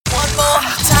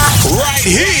right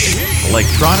here.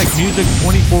 Electronic music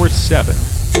 24/7.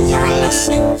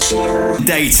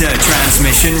 Data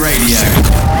Transmission Radio.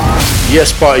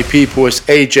 Yes, party people, it's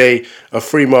AJ of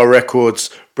 3 Mile Records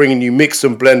bringing you Mix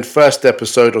and Blend first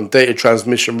episode on Data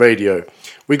Transmission Radio.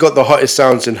 We got the hottest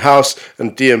sounds in house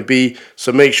and D&B,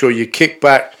 so make sure you kick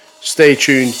back, stay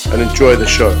tuned and enjoy the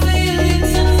show.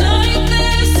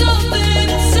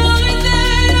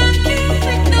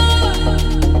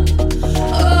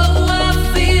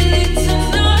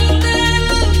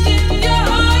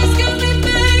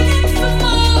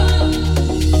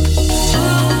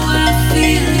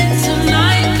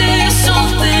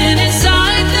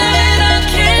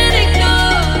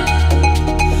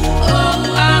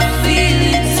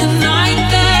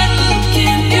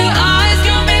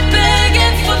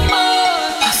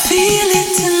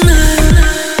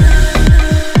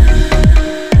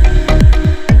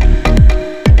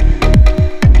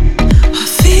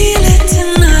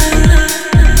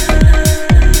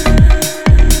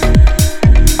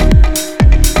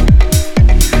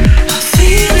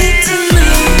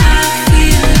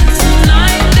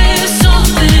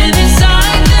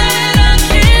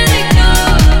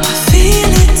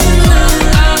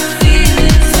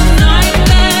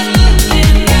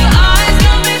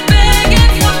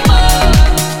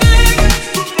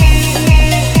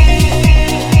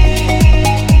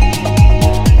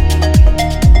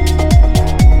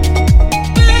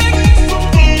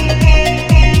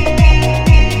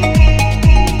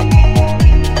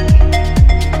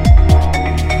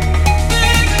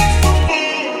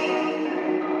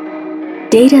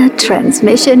 Data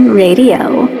Transmission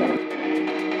Radio.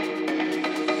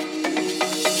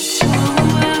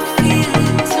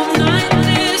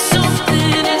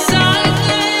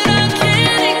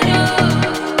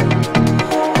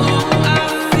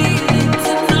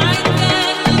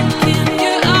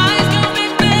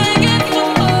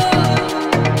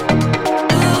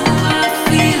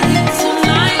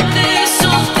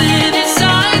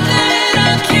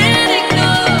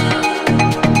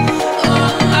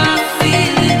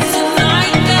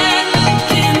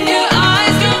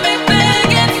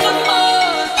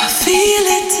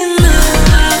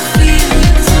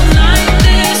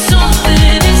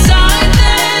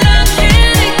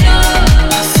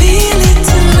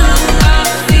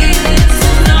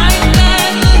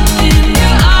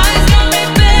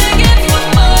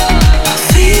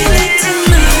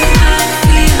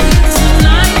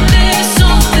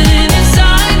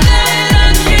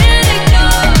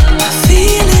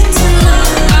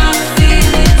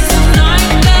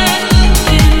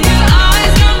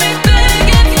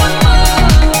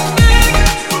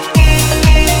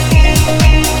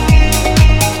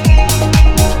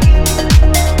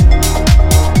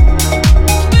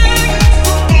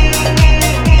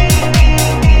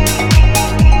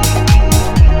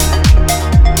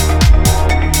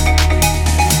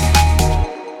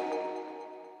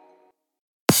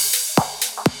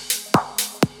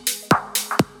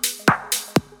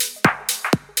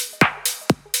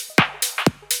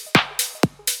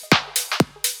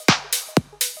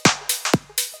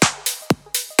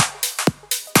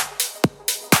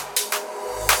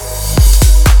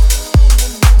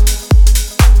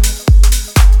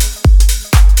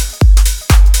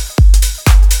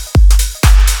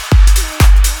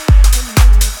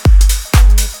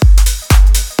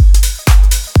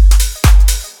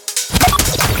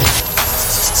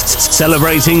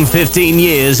 Celebrating 15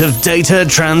 years of data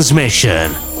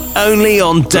transmission. Only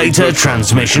on Data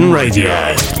Transmission Radio.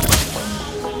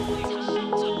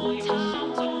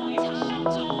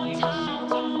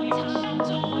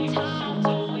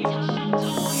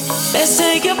 Let's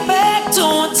take it back to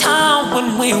a time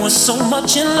when we were so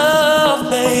much in love,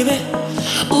 baby.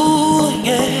 Ooh,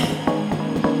 yeah.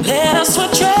 Let us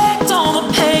retract all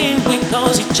the pain we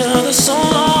caused each other so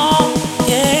long,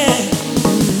 yeah.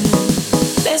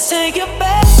 Let's take it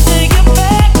back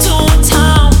to a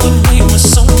time when we were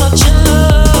so much in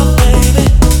love, baby.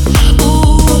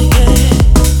 Ooh, yeah.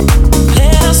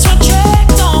 Let us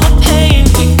retract all the pain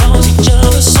we caused each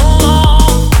other so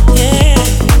long, yeah.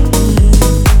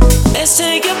 Let's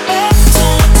take it back to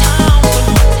a time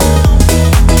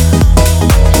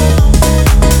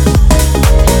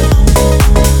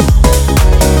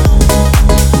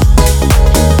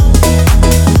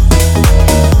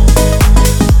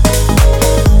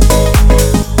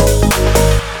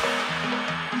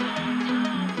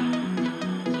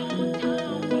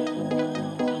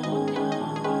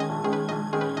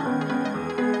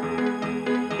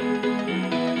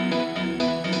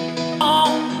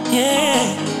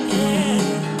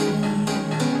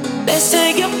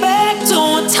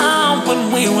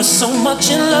so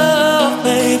much in love,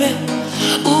 baby.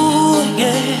 Ooh.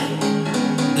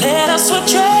 Let us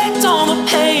retract on the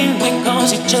pain we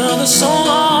caused each other so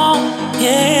long,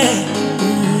 yeah.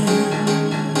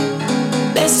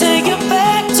 Let's take it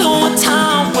back to a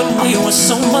time when we were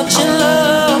so much in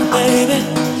love, baby.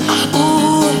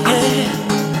 Ooh, yeah.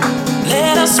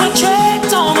 Let us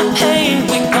retract on the pain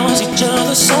we caused each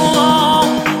other so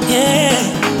long, yeah.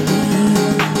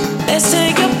 Let's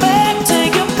take it back to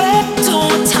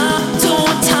a time, to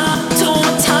a time, to a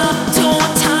time, to a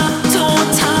time, to a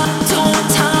time, to a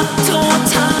time, to a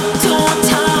time, to a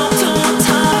time, to a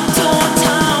time, to a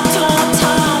time, to a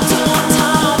time, to a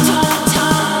time, to a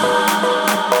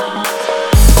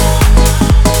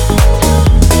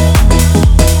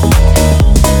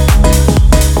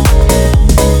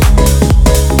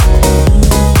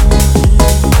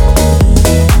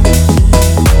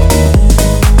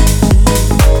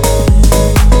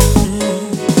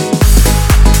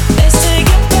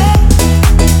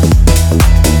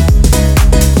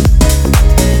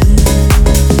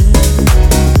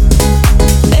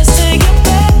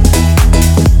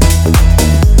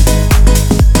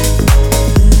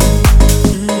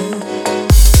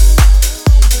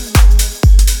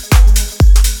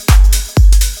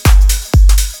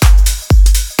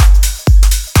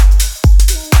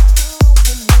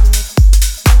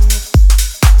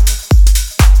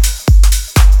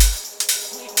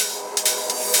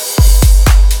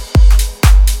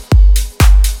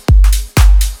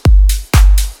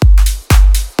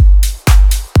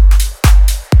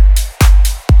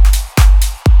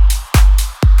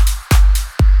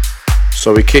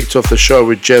So we kicked off the show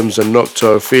with Jemz and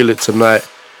Nokto, Feel It Tonight.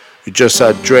 We just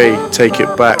had Dray, Take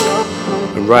It Back.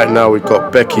 And right now we've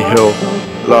got Becky Hill,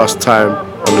 Last Time,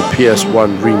 on the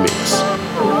PS1 remix.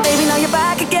 Baby, now you're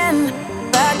back again,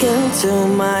 back into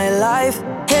my life.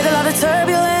 Hit a lot of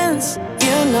turbulence,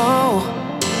 you know.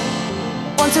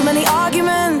 One too many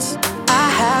arguments, I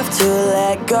have to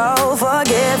let go.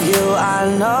 Forgive you, I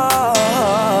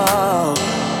know.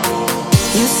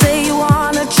 You say you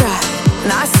wanna try,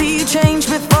 and I see you change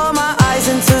before my eyes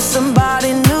into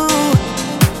somebody new.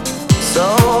 So,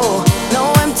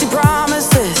 no empty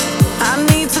promises. I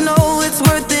need to know it's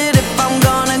worth it if I'm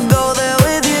gonna go there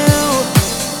with you.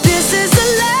 This is the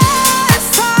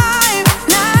last time,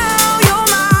 now you're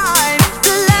mine.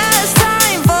 The last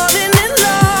time falling in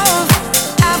love.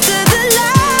 After the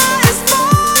last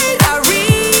fight, I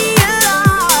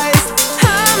realize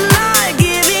I'm not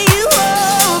giving you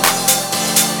hope.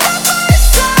 The first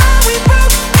time we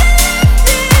broke, it left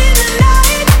in the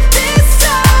night. This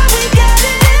time we get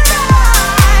it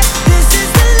right. This is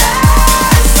the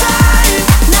last time,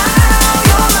 now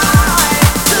you're mine.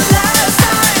 The last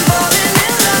time falling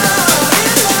in love.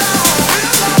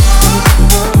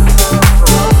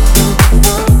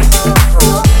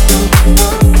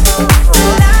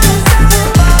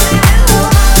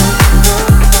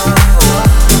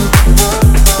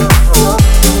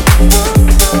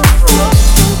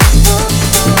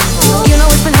 You know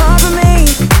it's been hard for me.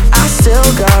 I still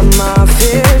got my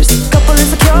fears. Couple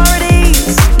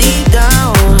insecurities deep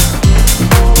down.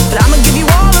 But I'ma give you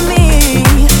all of me.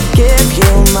 Give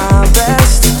you my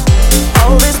best.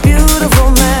 Oh, this beautiful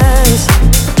mess.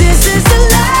 This is the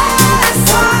last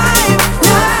time.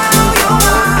 Now you're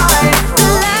mine. The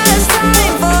last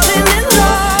time falling in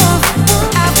love.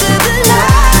 After the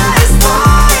last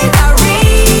fight, I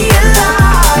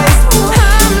realize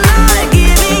I'm not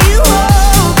giving you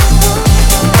hope.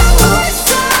 The first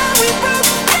time we broke,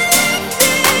 it left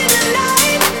in the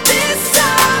night. This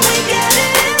time we get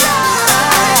it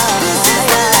right. This is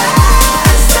the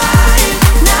last time.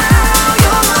 Now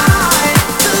you're mine.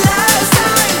 The last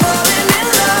time falling in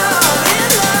love, in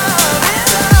love, in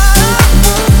love.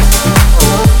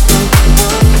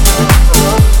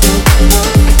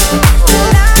 The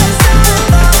last time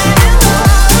falling in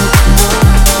love.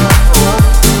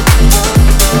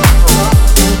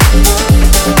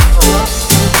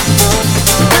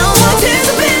 No more tears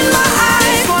up in my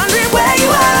eyes, wondering where you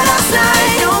were last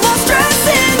night. No more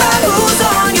stressing about who's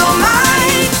on your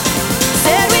mind.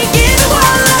 Said we give it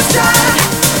one last try,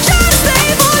 try to stay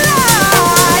for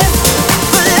life,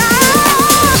 for life.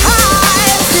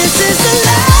 This is the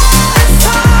last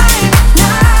time,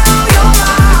 now you're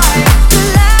mine. The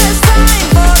last time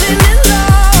falling in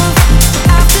love.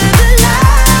 After the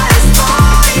last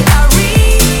fight, I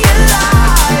realize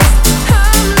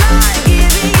I'm not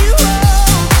giving you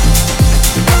hope.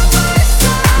 The first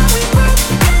time we broke,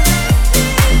 it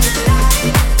left in the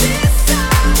night. This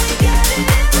time we get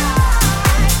it right.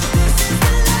 This is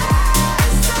the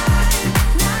last time.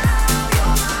 Now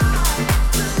you're mine.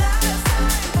 The last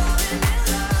time falling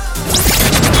in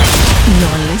love.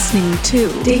 You're listening to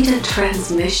Data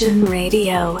Transmission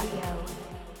Radio.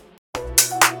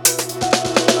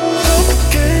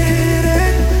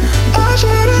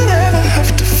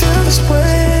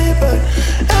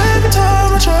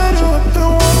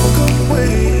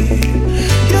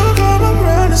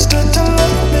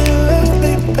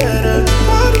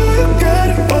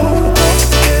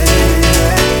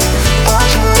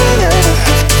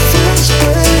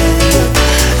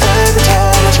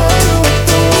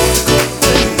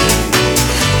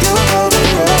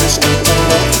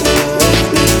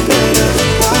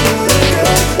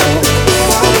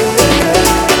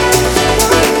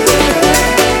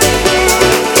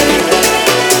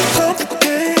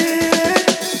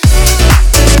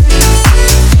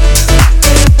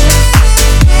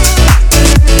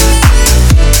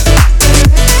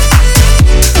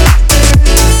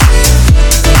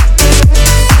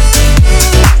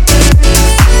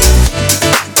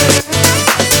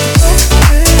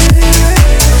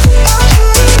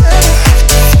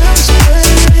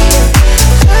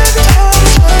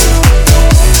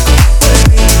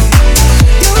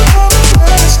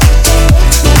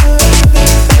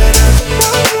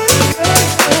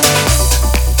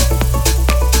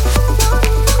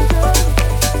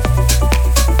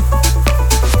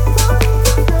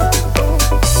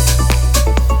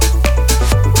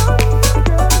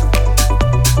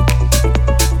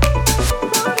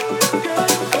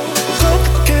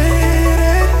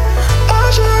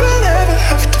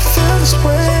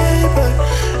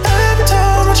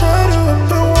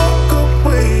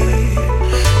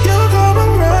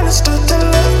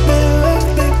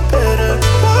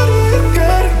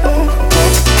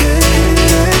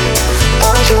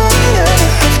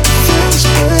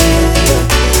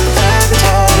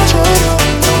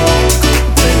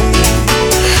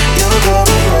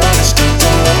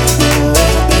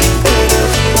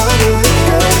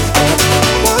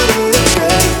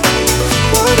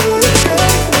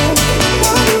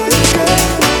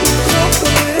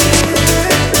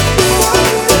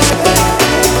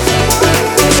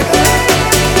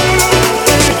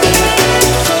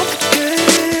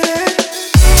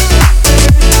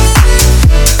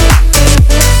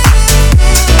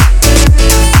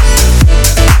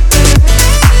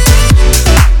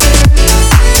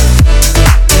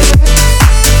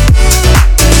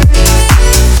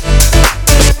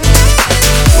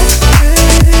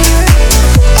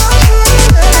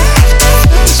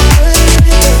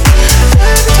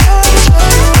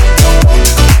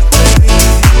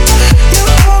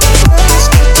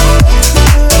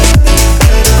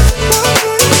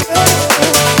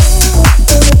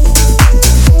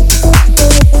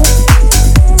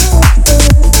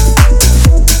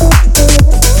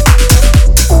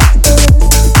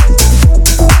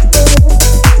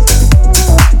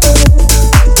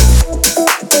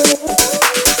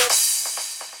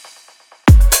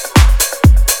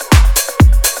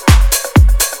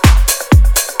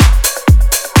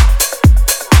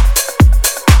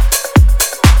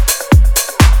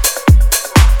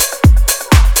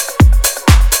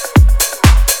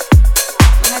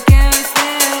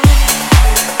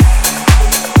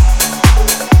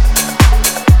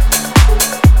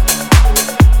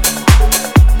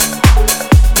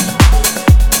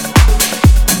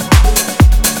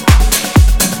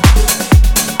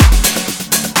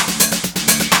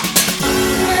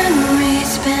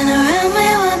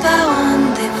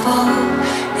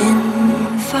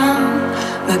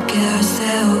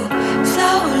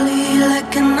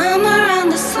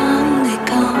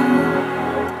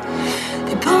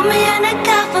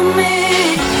 cover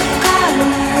me.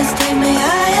 Catalyst, take me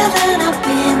higher than I've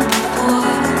been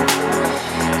before.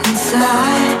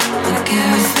 Inside the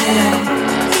carousel,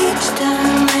 each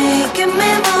time making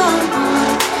me more and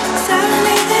more.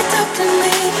 Silently they talk to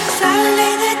me,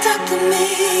 silently they talk to me.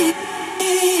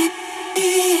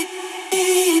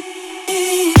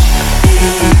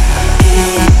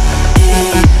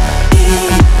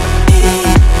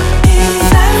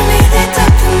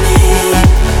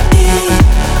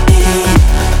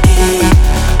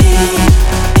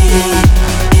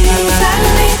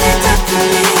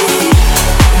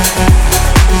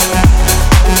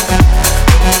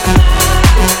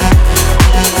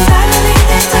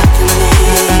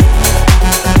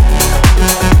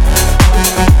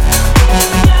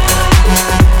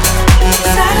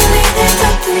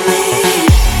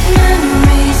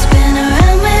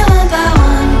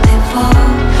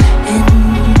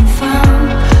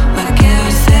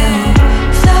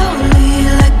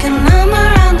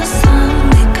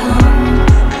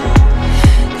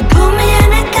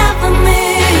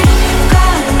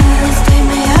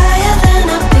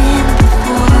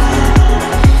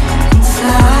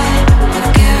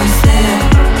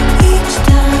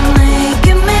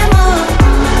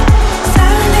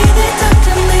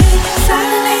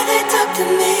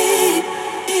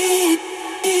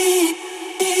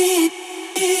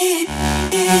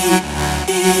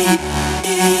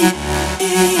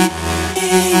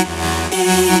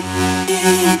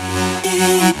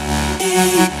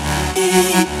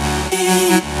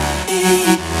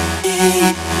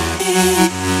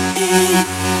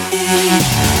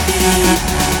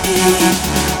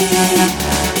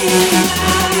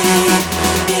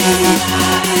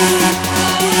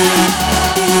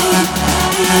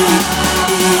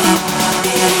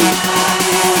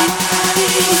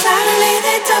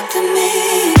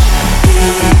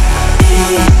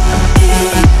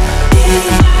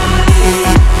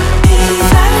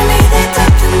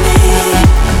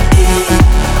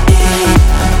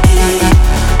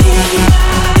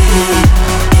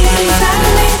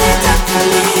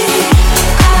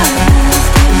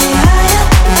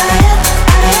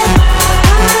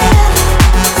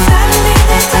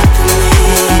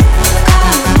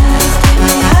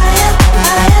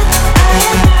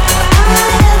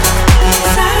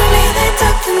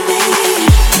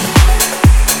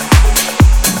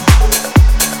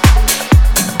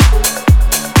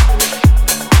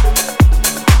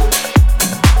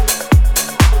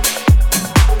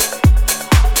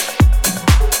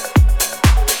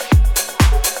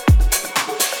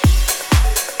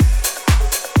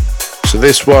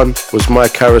 This one was My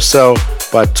Carousel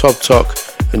by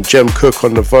Tobtok and Cooke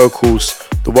on the vocals.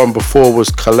 The one before was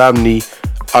Calumny,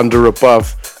 Under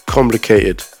Above,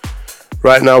 Complicated.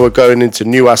 Right now we're going into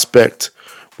New Aspect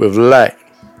with Light.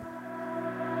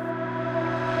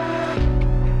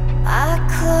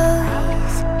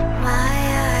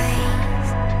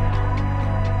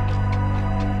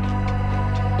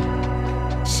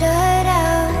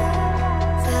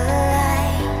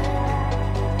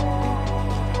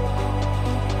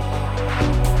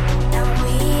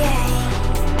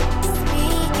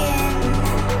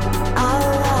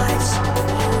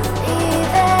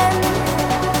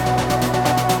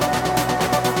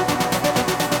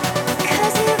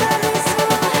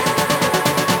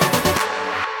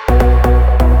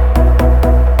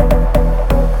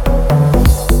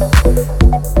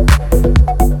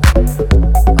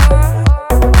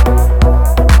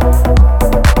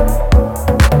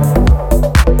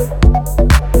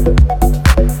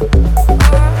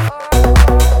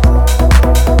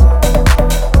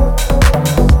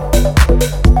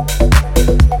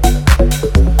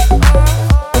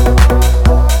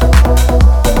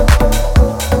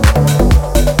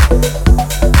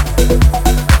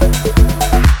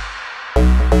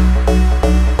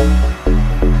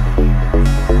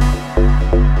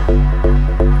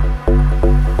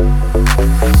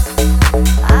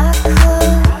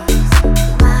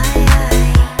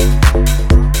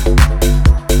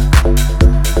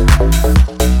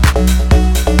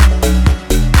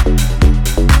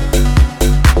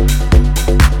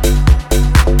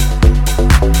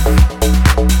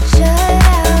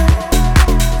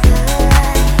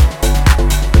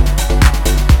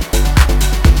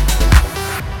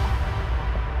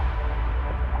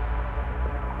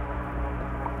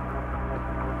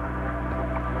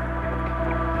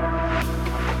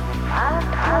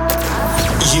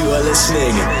 You are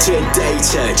listening to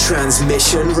Data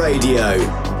Transmission Radio.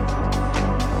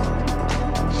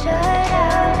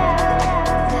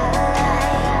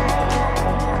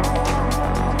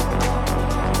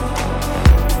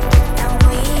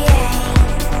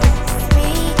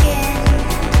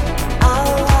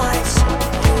 All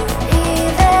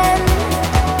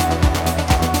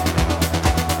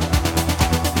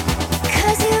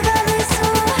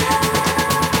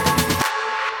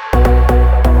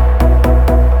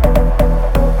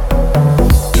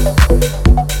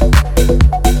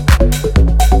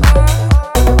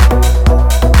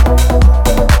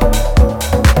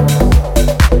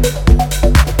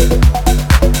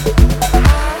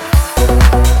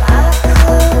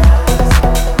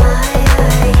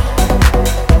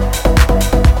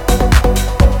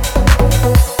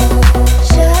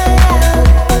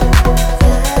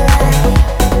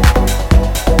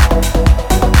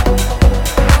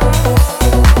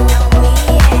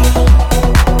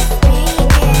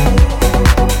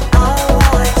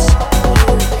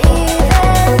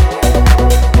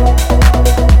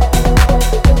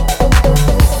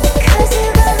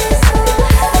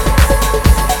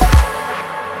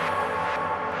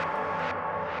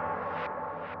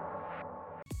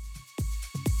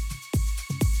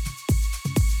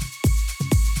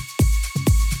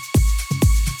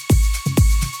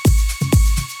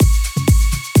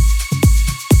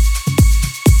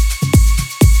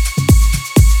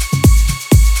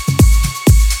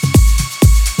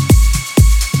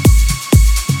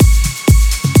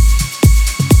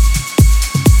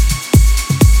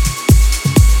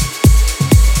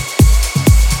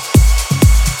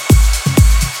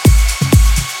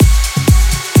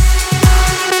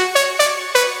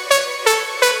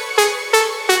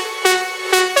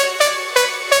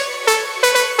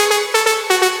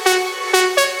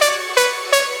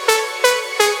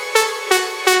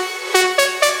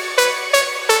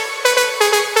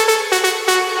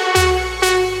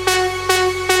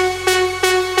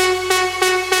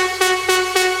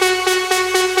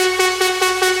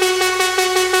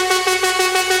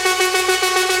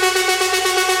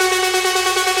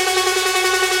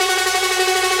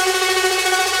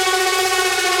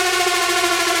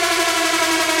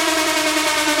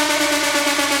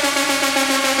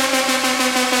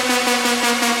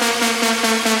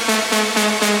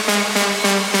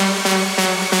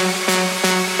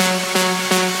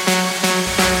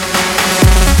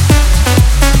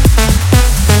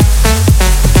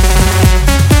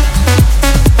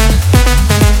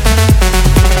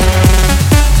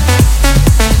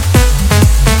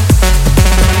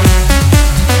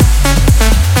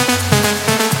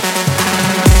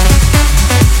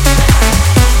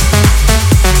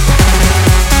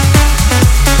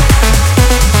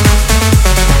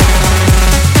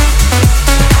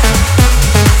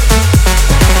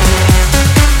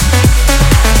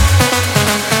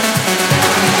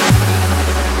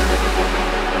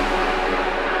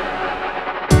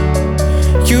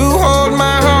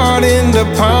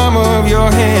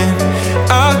hand.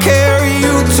 I'll carry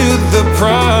you to the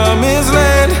promised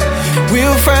land.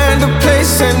 We'll find a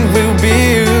place and we'll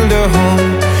build a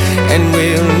home, and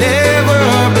we'll never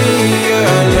be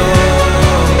alone.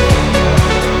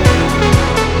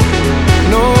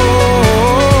 No,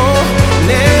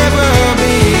 never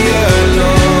be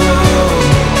alone.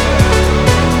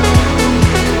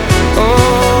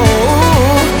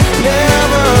 Oh,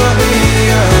 never be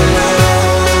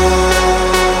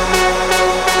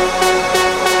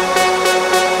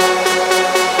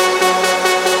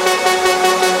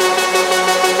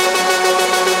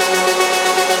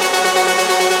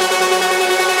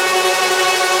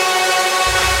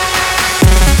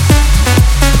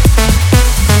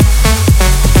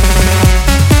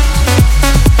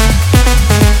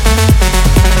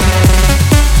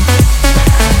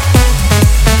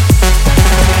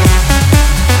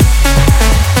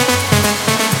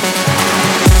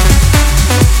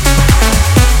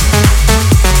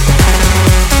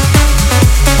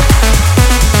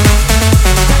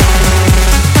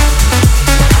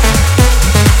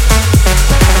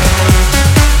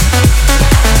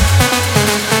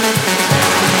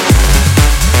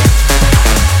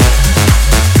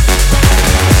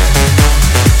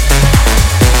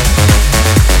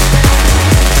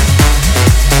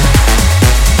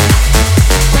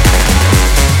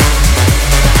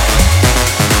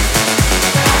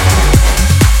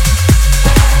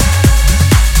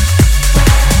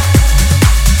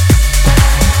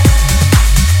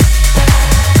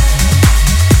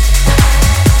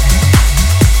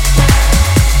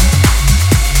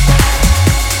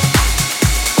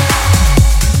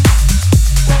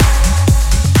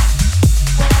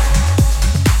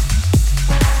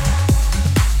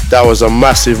That was a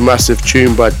massive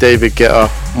tune by David Guetta,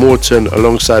 MORTEN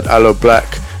alongside Aloe,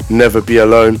 Blacc, Never Be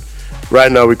Alone. Right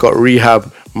now we got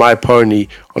Rehab, My Pony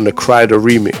on the Kryder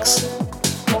remix.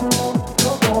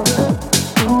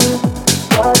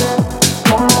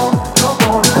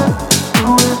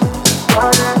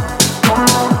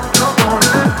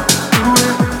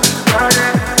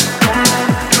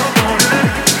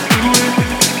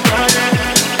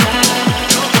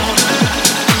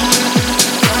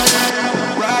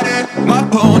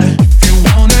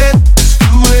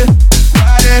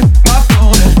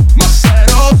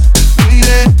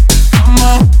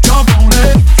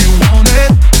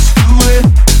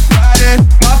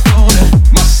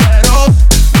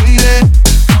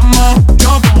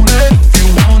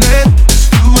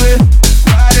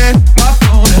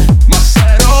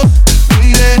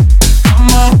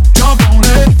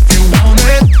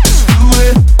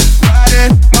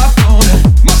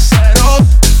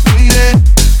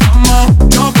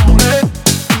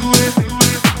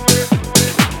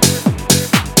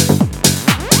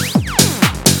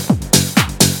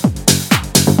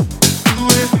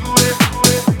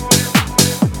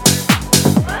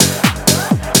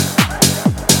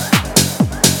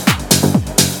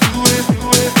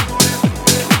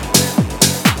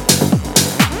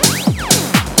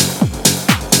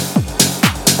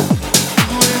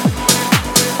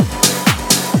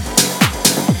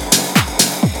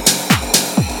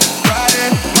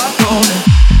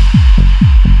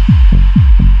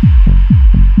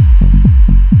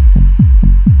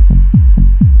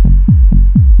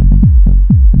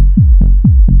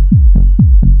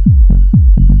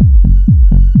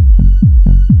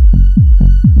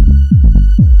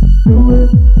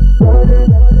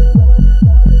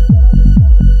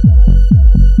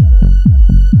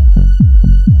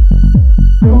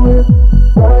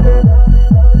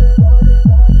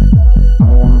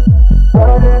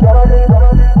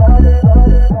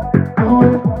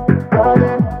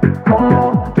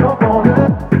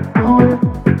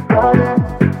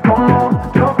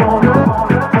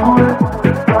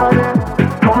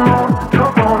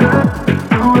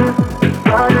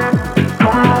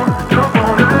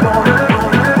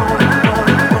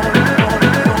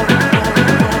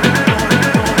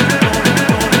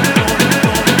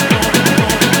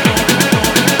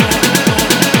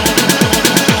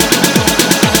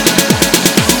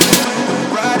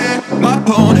 my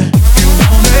pony.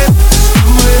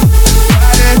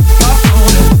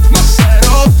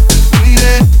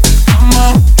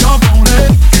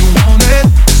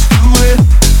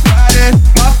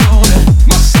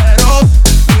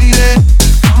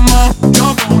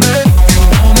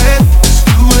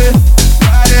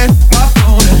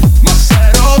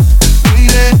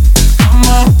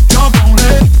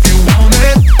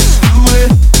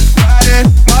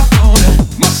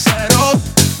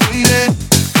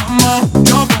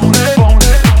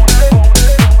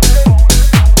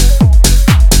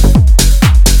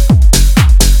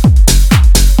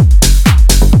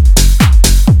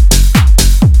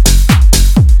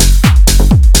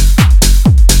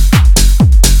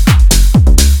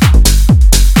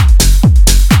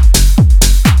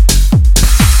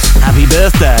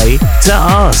 to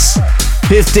us.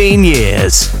 15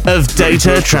 years of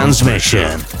data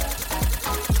transmission.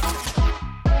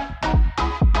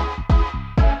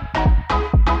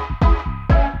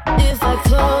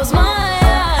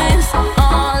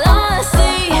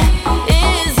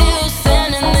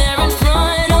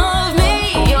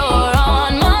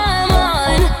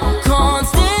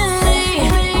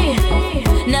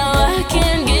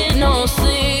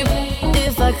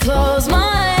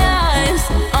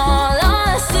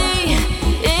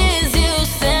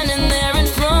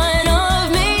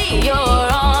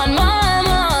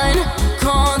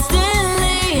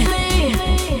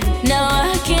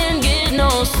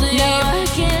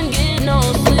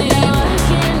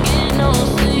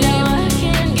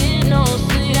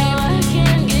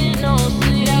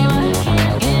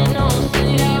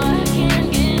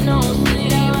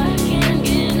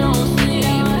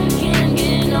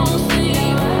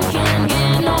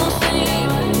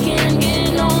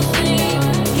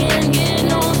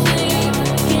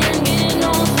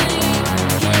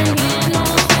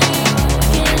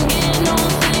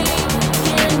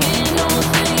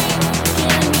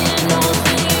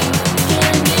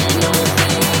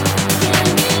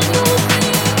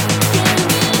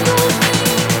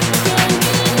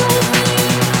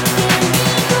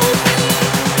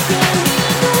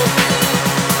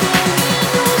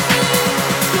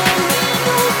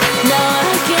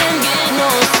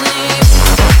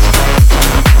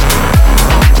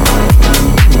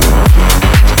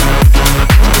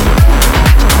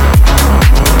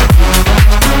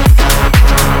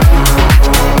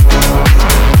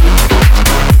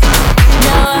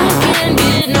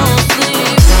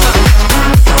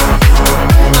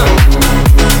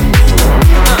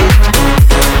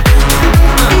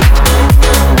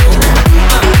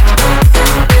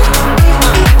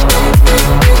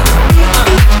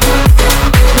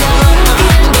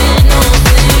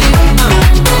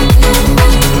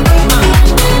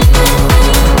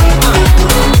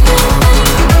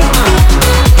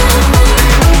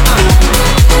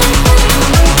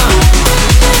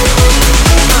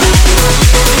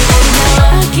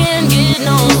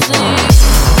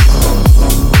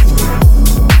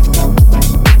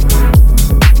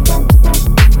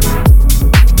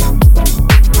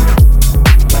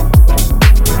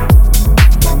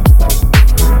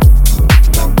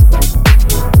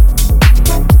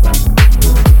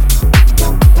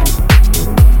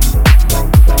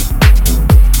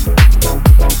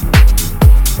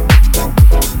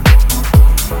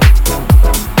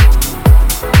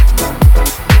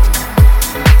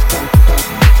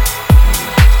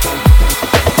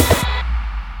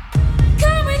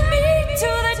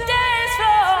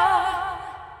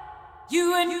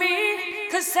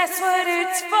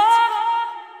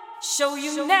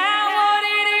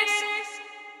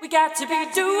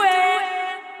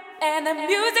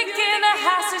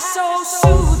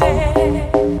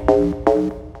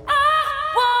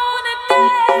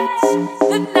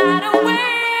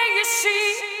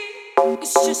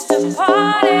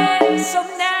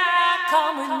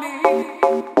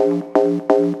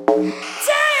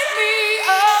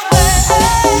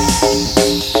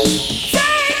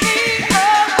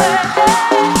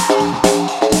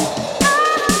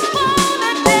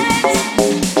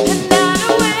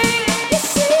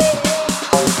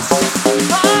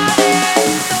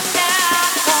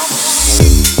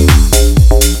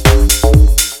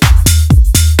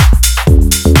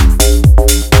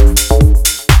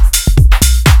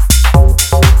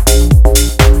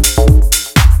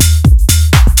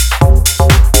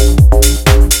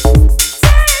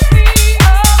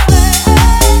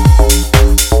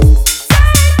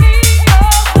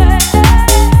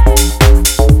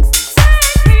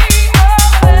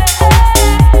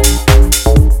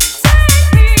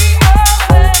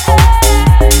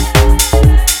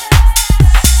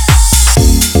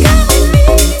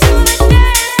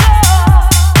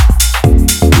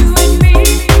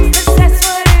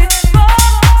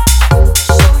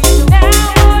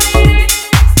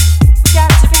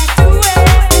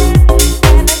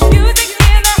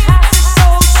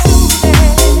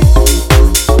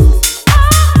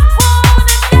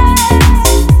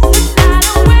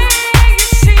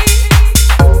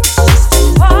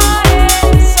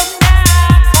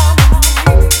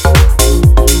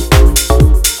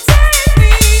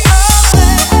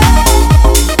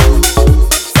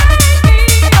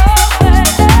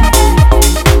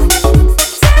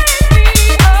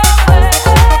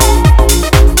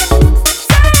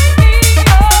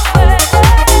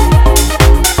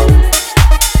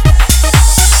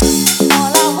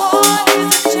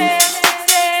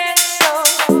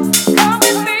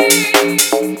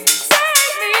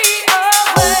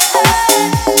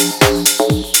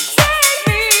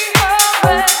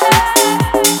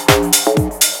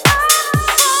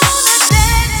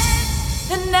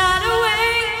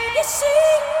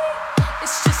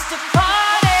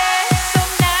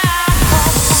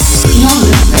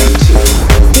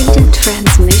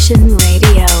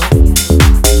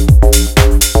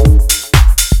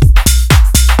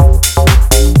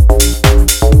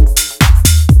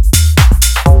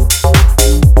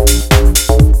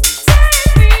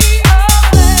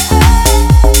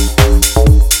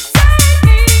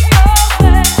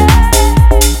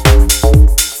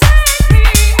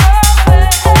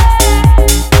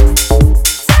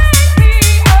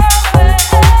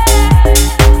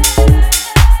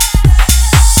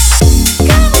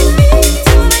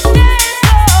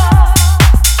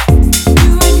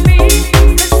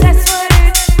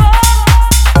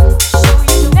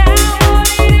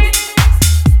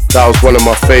 That was one of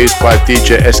my faves by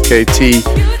DJ S.K.T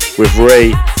with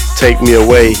Ray, Take Me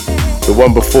Away. The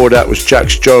one before that was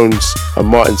Jax Jones and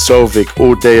Martin Solveig,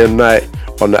 All Day and Night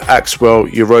on the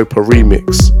Axwell Europa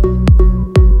remix.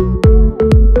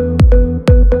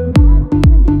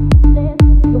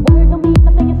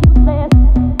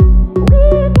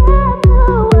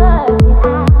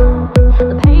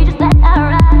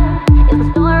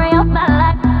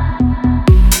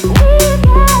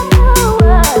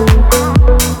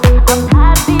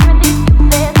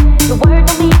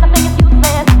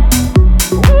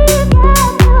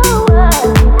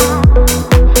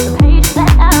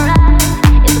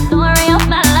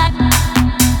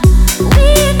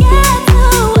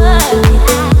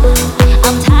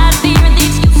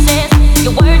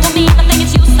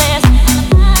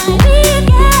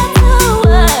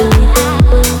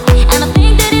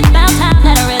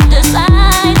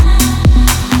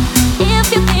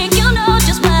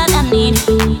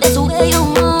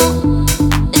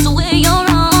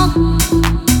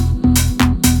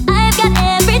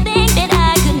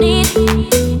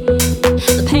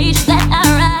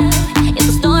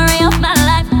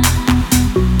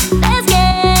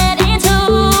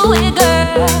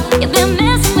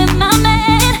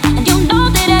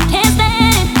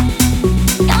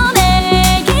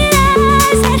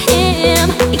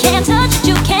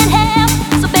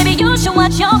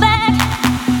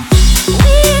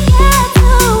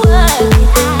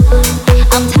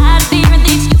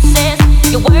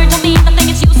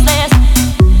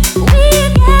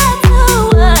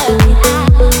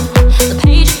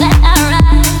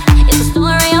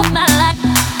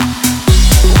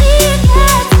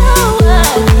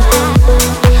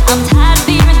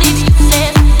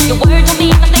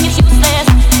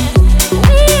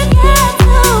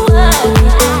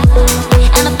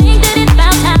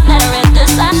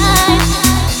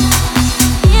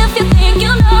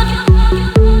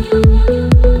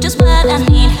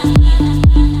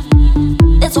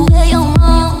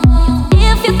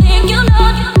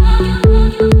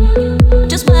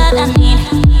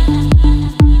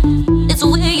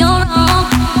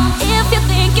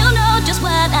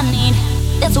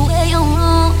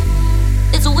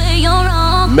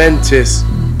 MENTIS,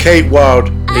 Kate Wild,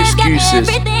 Excuses,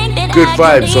 good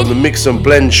vibes on the Mix and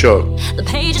Blend show. The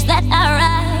pages that I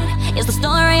write is the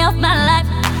story of my life.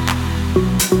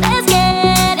 Let's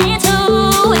get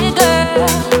into it, girl.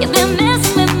 You've been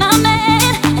messing with my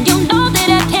man, and you know that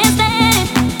I can't stand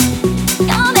it.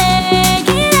 You're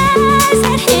making eyes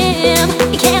at him.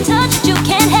 You can't touch it, you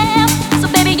can't have. So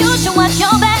baby, you should watch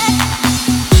your back.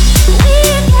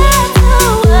 We've got to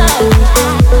work.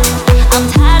 I'm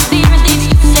tired of hearing these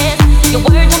excuses. Your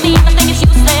word don't mean nothing, it's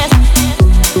useless.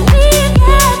 We've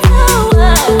got to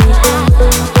work.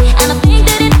 And I think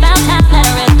that it's about time that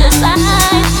I read the signs.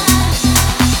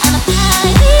 And I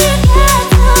think we've got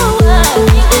to work.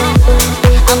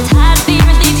 I'm tired of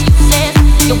hearing these excuses.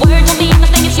 Your word don't mean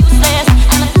nothing, it's useless.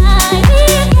 And I think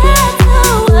we've got to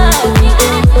work.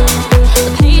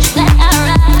 The pages that I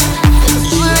write is the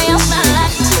story of my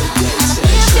life.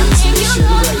 And if you think you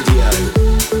know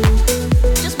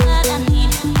just what I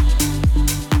need.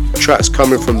 Tracks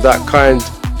coming from That Kind,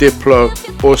 Diplo,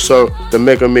 also the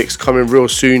Mega Mix coming real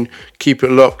soon. Keep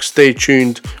it locked, stay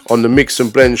tuned on the Mix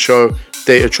and Blend show,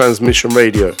 Data Transmission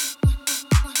Radio.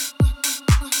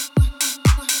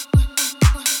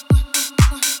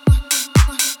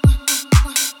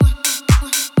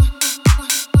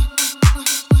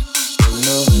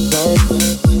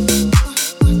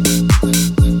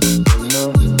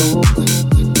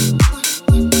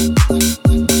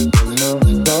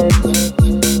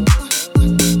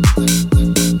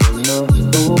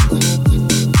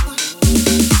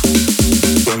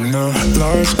 When the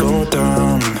lights go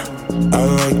down, I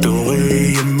like the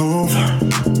way you move.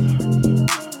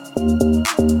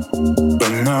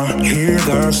 When I hear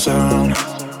that sound,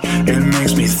 it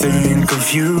makes me think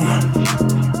of you.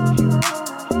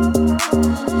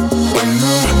 When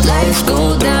the lights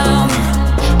go down,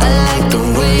 I like the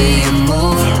way you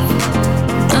move.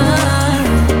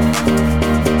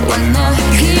 When I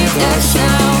hear that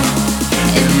sound,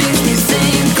 it makes me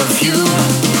think of you.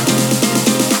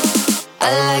 I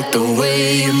like the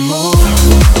way you move.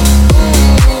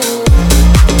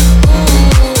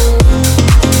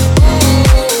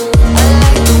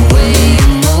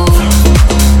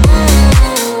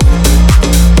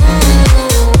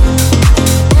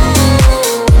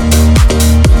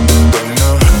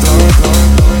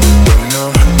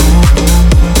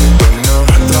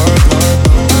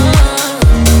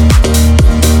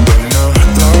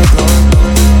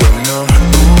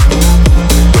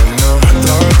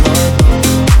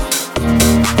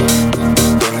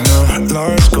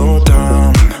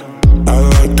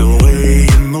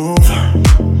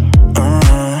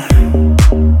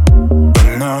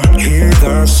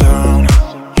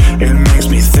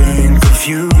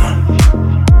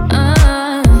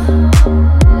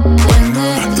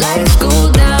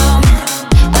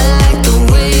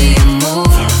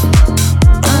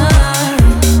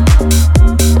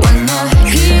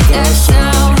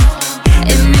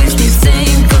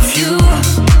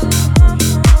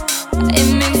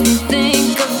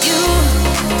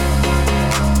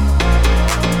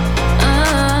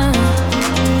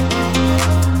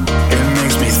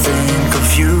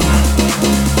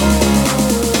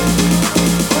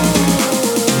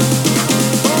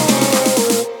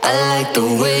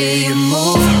 way you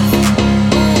move.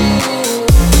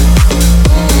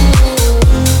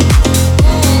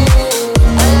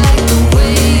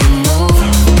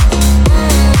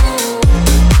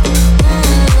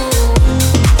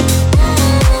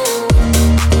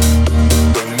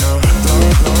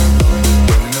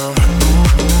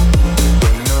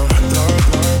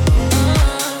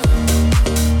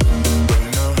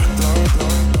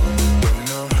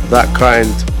 That kind,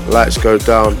 lights go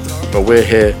down, but we're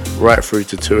here right through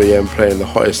to 2 a.m. playing the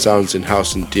hottest sounds in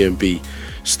house and D&B.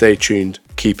 Stay tuned,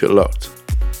 keep it locked.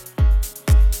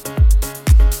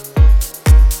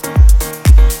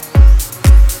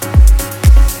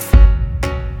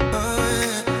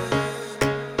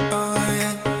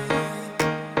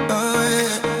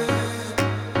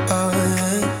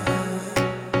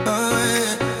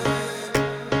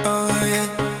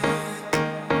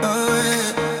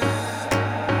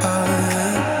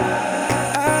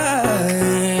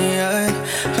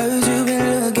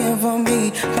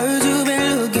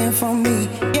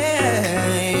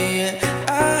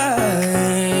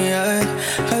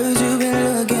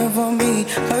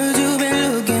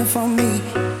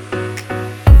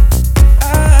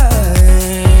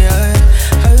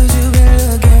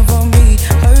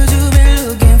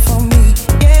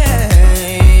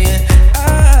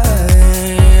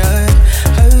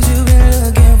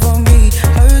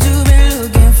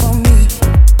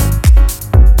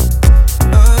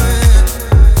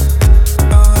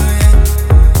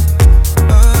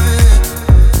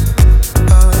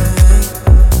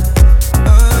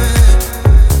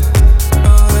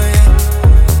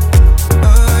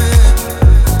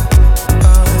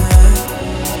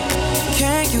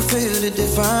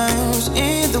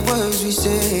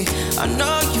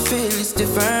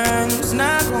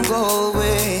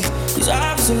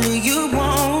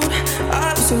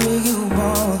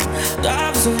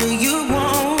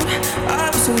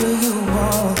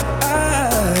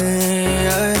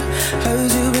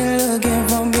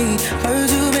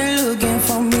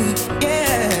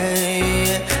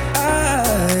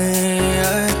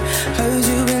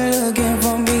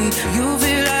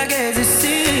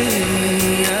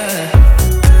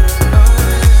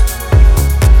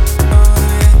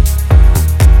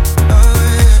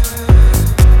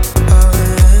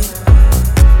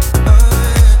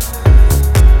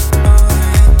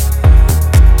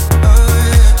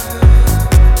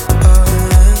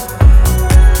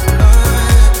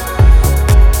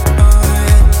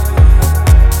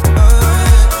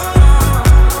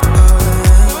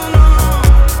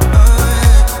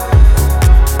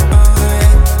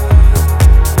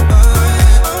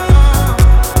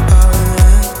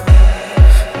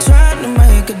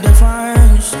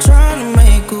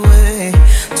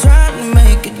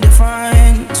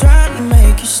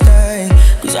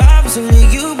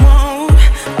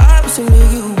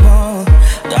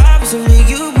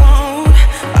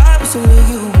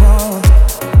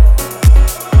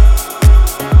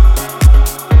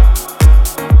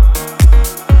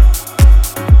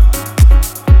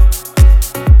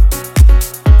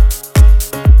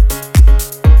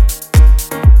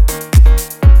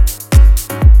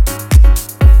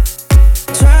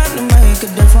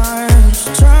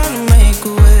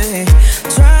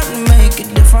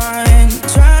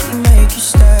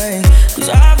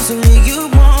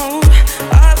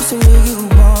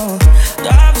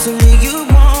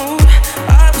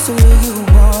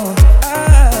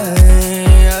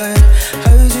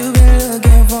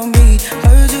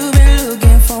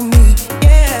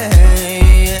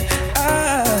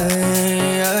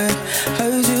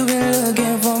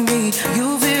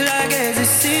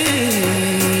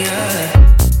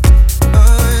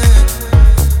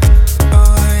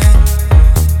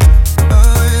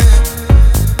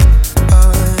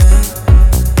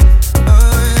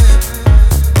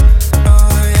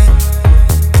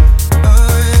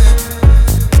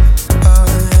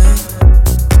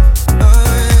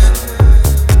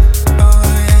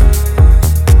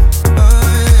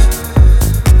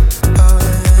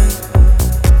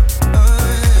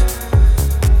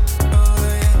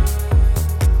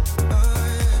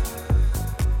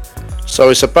 So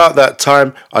it's about that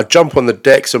time I jump on the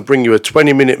decks and bring you a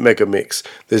 20-minute mega mix.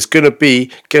 There's going to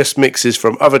be guest mixes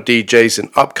from other DJs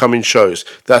and upcoming shows.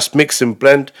 That's Mix and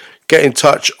Blend. Get in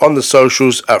touch on the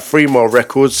socials at 3 Mile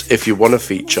Records if you want a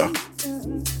feature.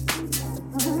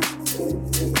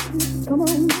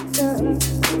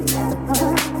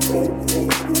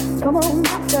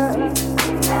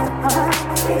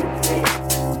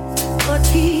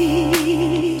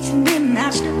 Teach me,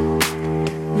 Master,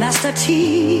 Master,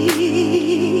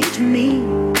 teach me,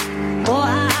 or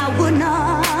I would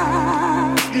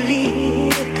not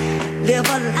live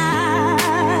a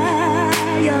life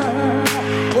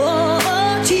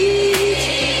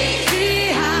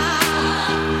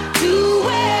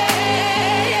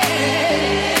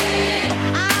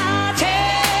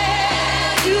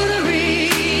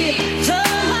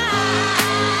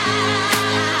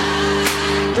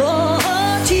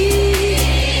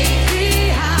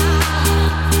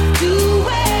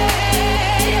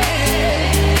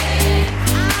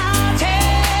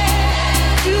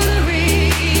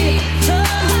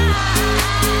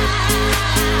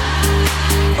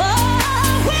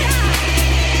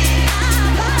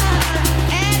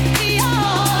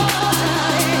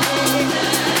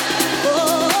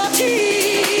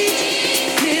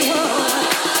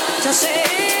to say.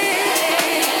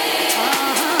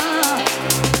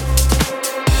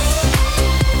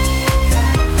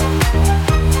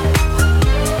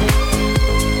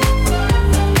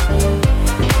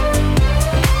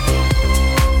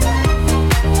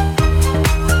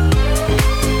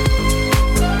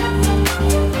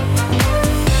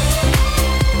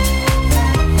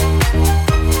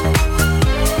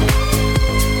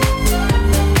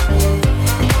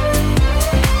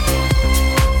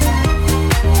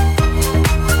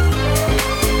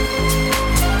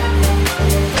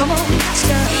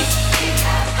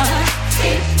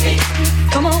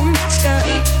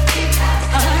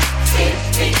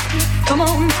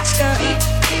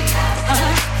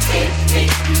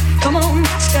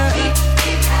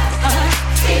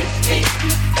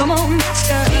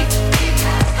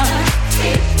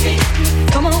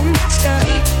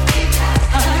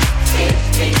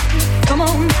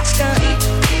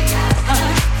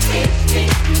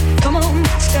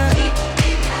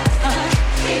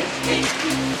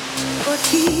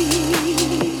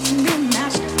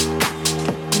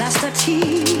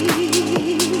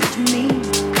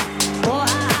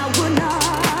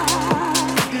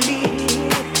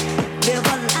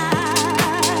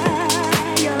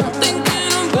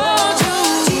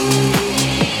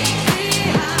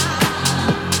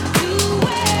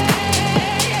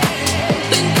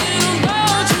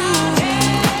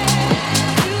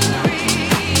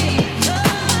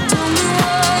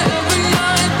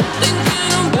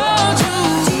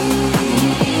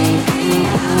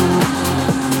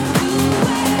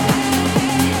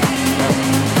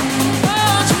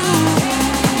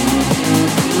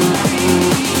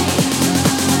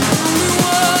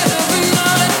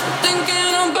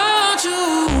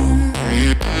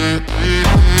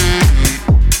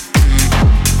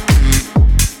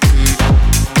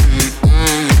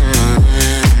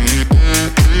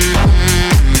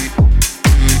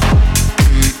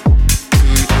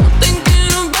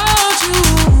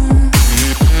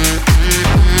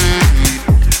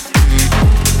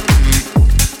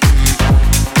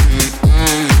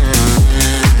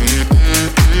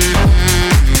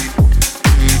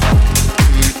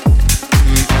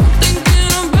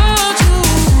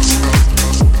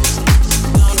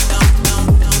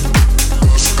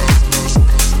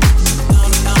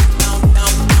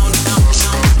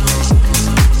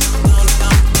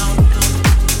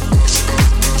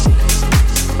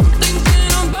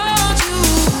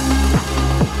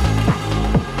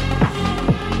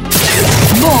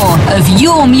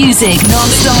 Your music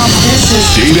non-stop. This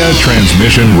is Data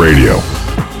Transmission Radio.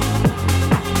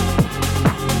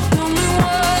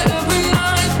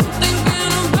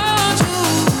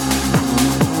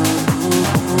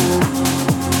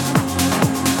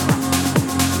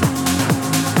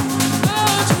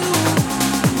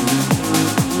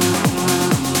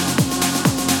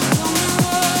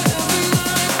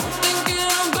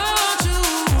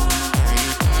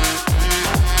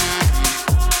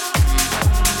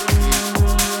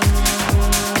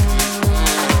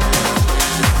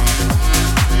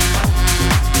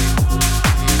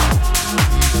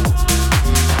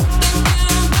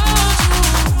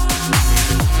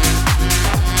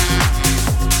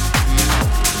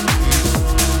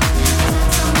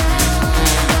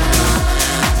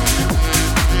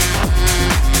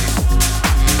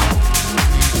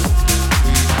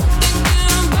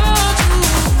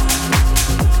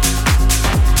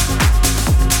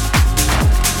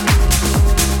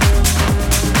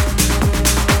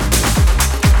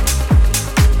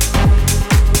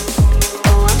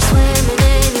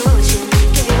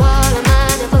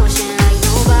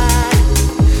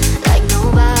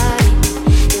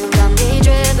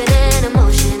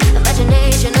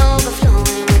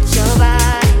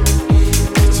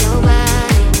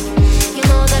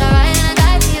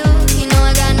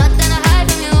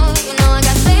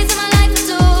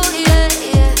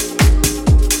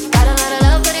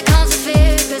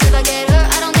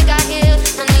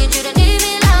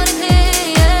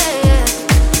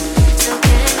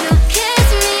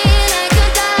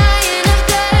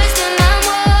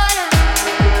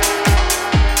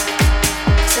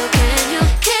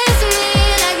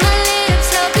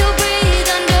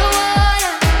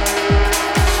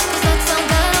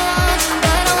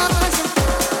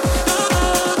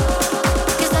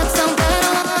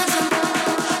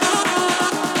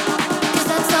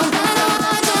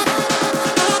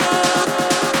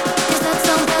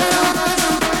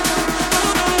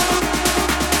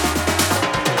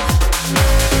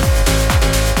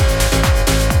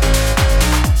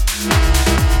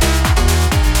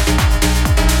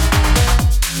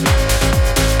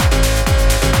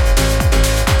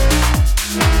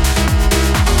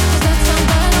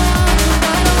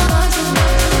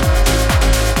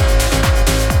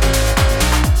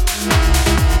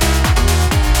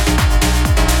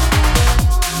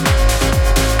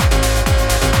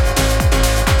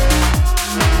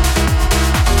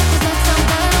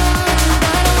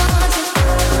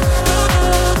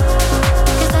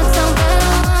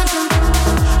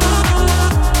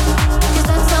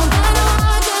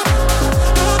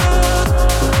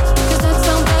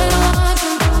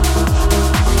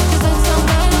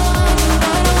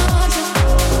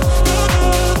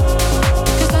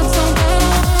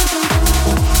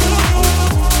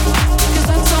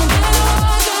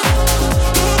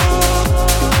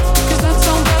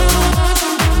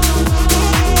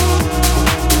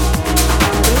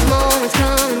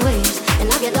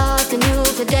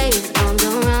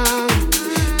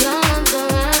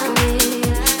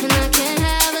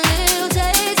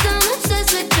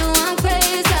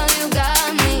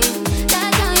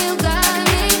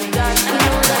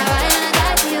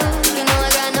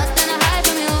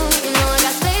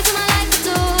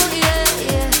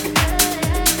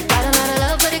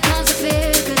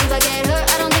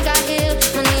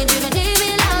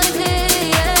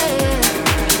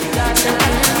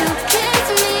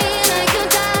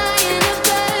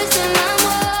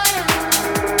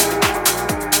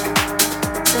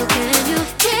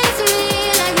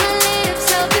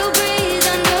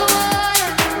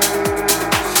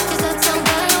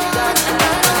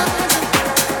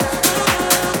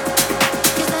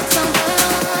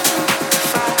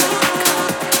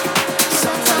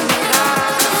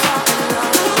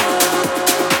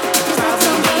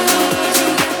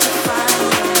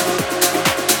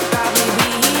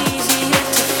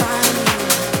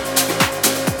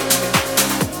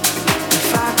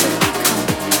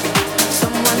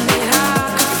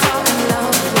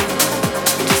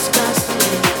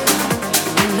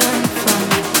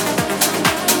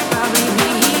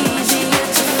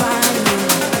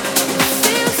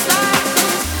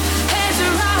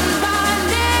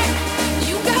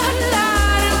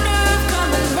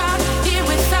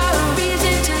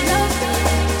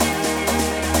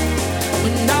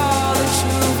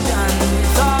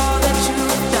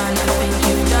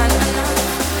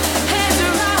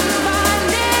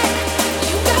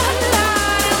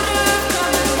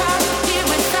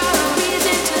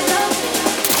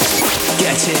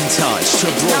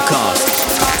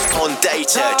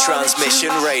 Data Transmission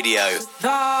Radio. With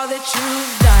all that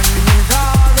you've done, with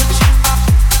all that you,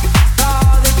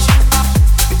 all that you,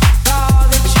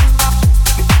 all that you,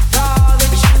 all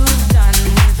that you've done,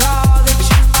 with all that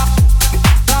you,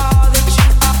 all that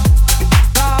you, all that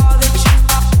you, all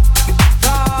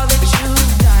that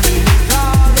you've done, with all that you,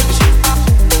 all that you, all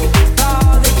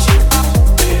that you, all that you've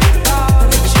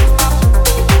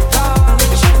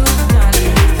done,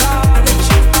 with all that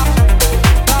you,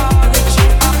 all that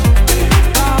you,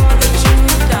 all that you've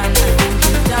done. I think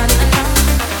you've done enough.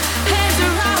 Hands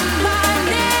around my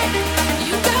neck,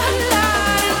 you got a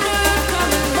lot of nerve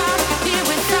coming round here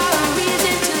without a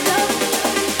reason to love.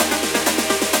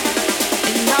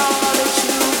 And all that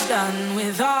you've done,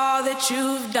 with all that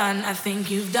you've done, I think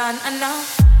you've done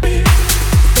enough.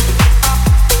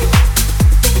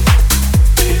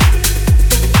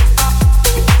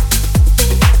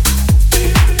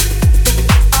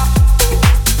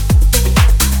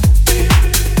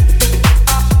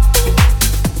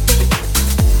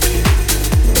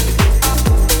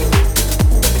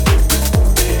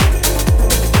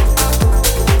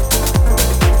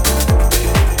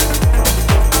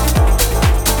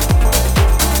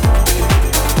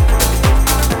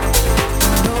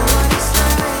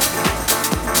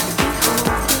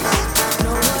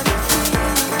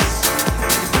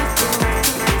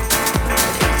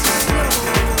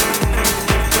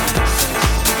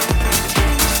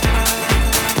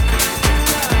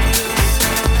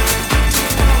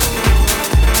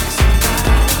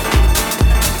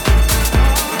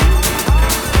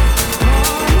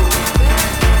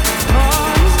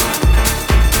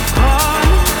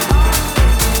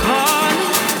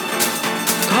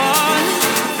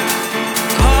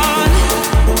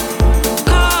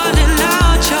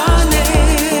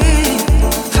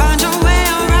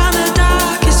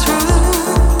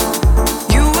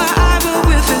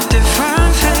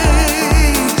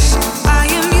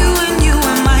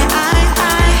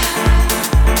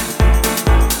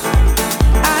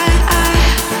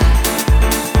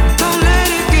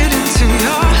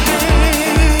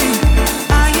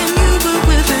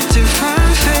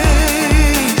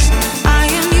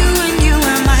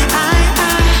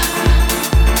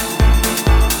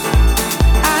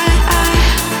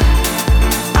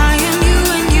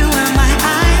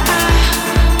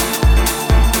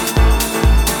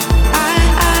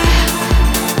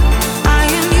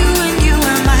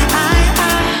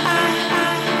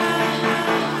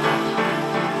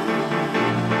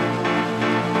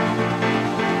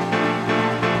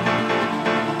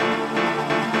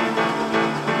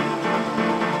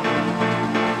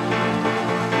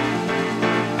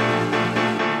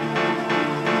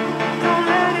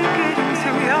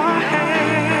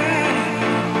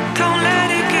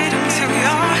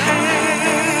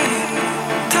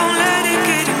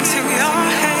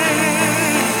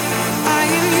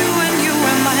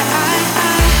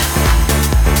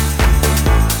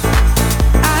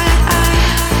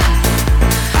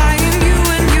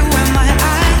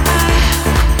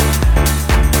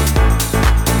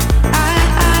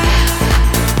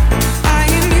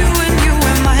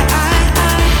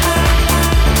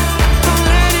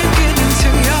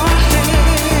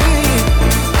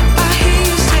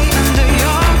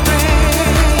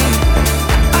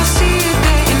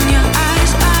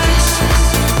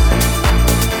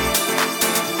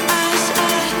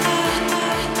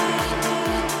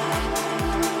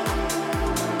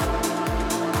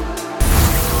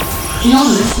 You're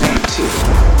listening to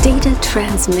Data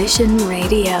Transmission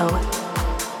Radio.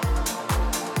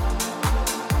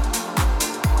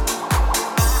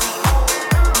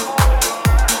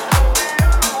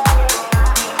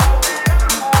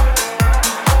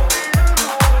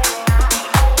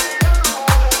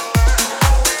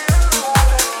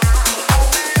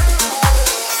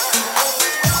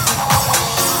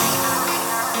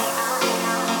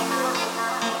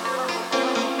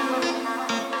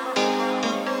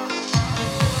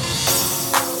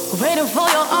 Waiting for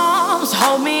your arms,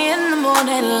 hold me in the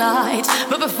morning light.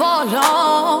 But before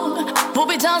long, we'll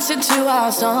be dancing to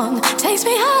our song. Takes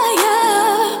me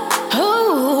higher,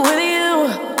 ooh, with you,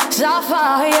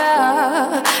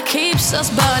 Sapphire. Keeps us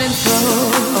burning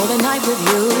through all the night with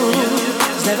you.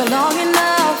 It's never long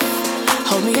enough,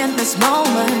 hold me in this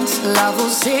moment. Love will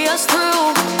see us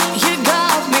through. You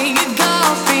got me, you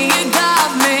got me, you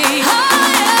got me.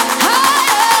 Higher,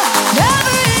 higher,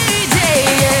 every day,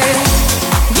 yeah.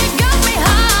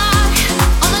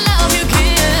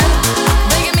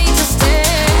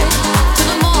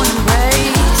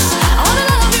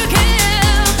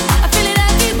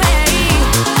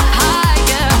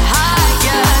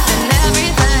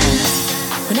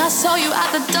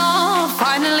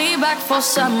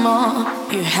 some more.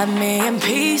 You had me in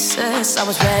pieces. I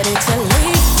was ready to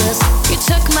leave this. You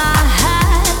took my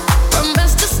hand from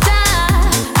best to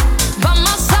stand by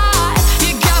my side.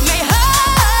 You got me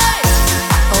high.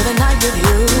 Oh, the night with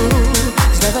you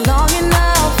is never long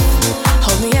enough.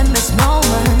 Hold me in this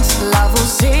moment. Love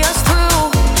will see us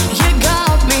through. You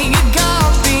got me, you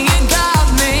got me, you got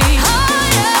me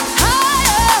higher,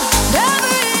 higher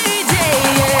every day.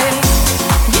 Yeah.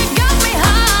 You got me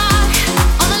high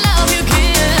on the love you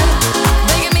give,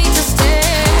 begging me to stay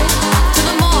till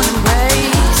the morning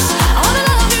rays. On the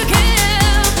love you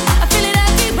give, I feel it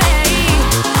every way.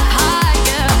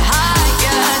 Higher,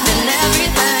 higher than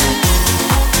everything.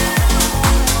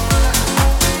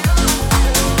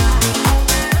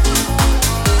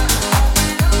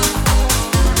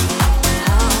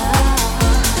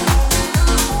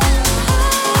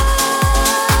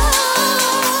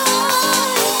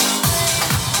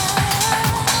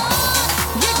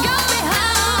 You got me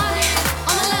high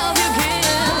on the love you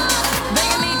give,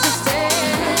 begging me to stay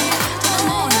till the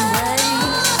morning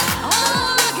rays. On the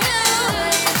love you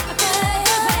give,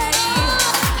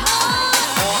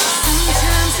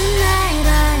 Sometimes at night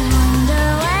I wonder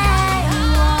where you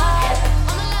are.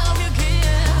 on the love you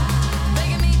give,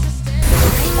 begging me to stay.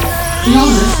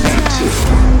 You're listening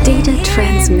to Data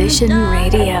Transmission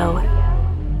Radio.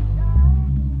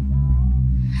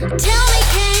 Tell me,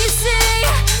 can you see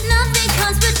nothing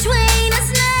comes between us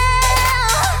now?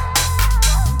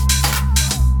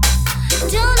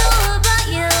 Don't know about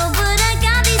you, but I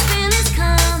got these feelings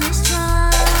coming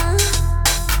strong.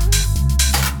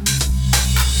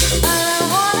 All I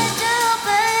wanna do,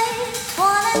 babe,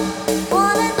 all I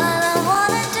wanna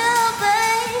do,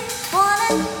 babe, all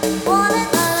I wanna do, babe,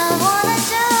 all I wanna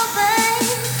do,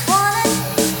 babe,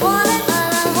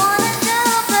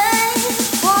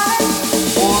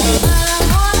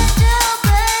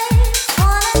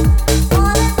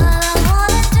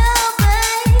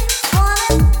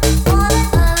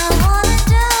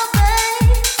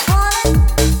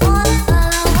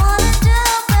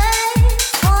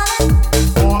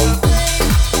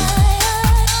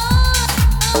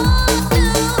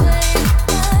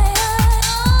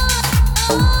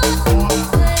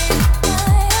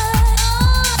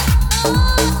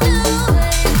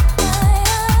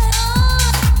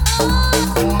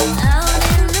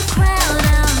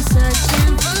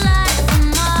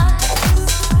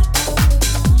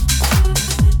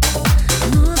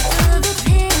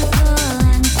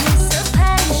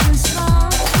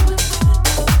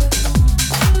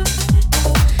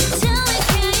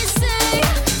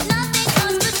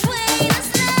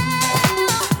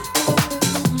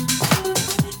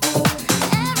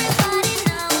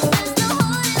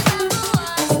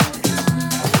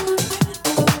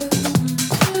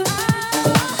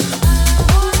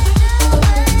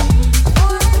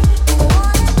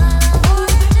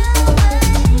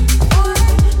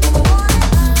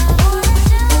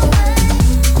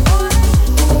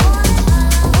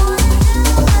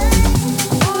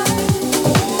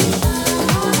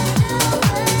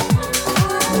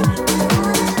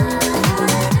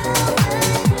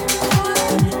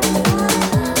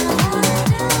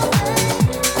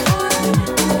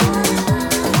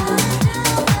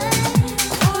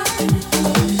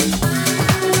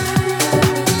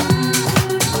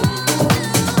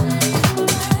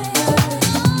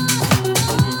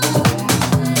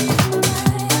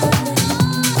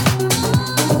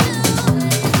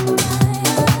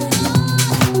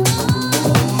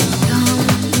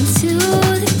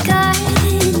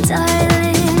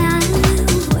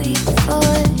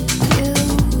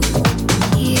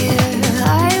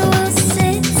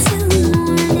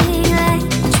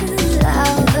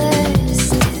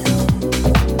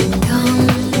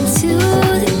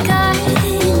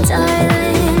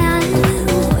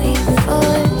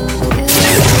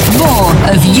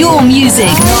 Your music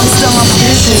non-stop.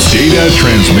 This is Data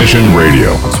Transmission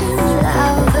Radio.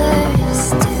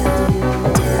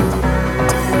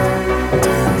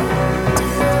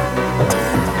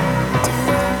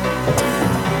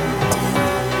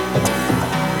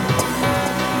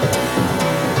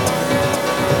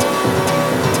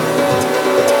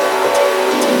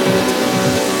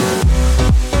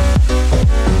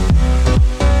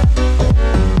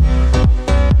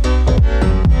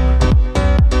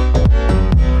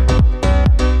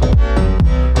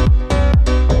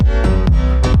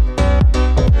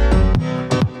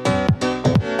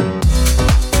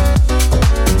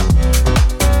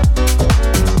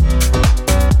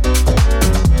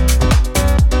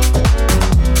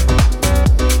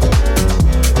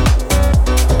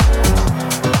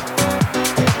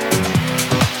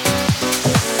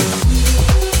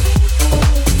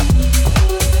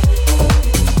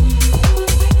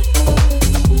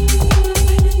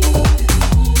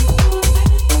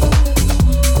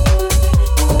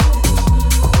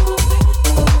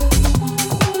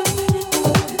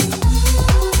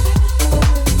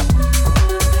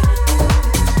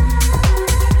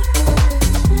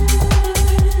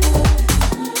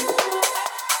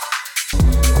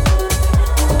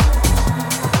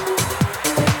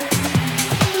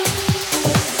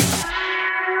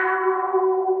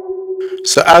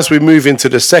 So as we move into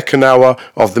the second hour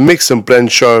of the Mix and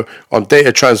Blend show on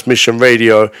Data Transmission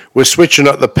Radio, we're switching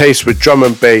up the pace with drum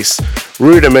and bass,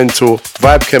 Rudimental,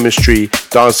 Vibe Chemistry,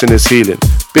 Dancing is Healing.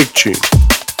 Big tune.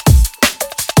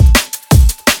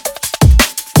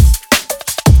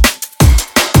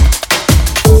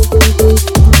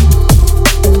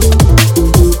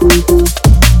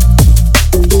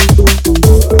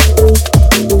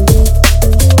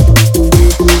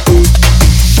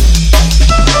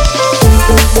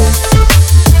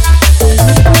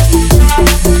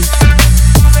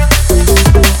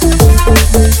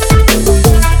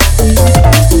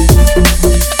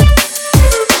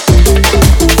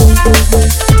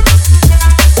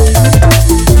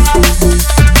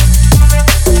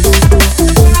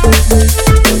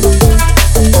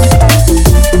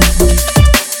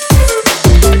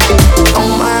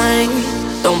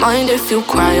 You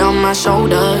cry on my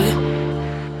shoulder.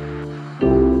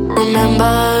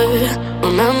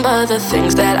 Remember the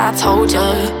things that I told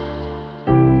you.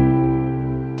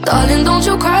 Darling, don't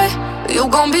you cry. You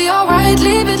gon' be alright.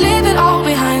 Leave it all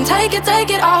behind. Take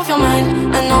it off your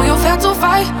mind. I know you felt to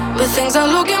fight, but things are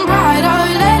looking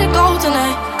brighter. Let it go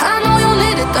tonight. I know you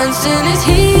need it. Dancing is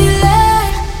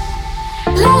healing.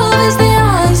 Love is the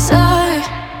answer.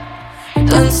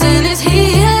 Dancing is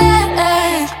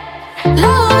healing.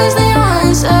 Love is the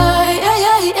answer,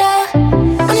 yeah.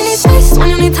 When you need space, when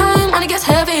you need time, when it gets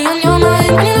heavy on your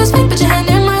mind, when you lose faith, put your hand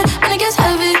in mine, when it gets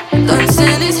heavy,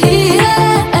 dancing is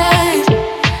healing.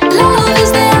 Love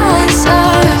is the answer.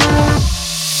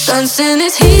 Dancing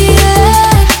is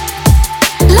healing.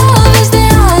 Love is the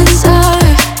answer.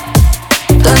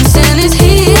 Dancing is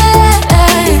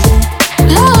healing.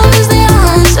 Love is the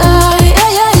answer,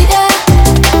 yeah.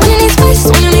 When you need space,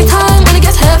 when you need time, when it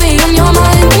gets heavy on your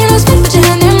mind, when you lose faith, put your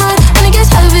hand in mine, when it gets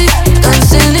heavy,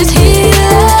 dancing is healing.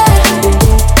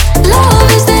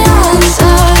 Love is the answer.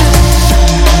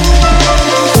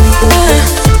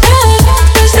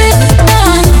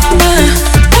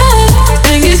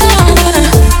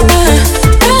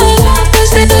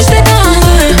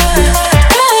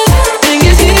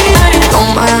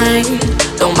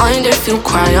 Don't mind if you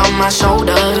cry on my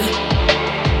shoulder.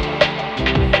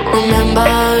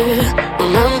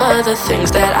 Remember the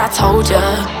things that I told ya.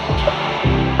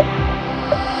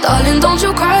 Darling, don't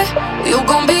you cry. You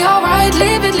gon' be alright.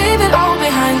 Leave it all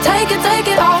behind. Take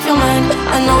it off your mind.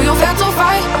 I know you felt to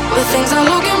fight, but things are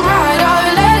looking brighter.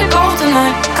 Let it go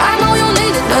tonight. I know you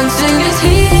need it. Dancing is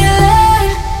healing.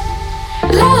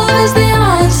 Love is the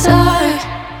answer.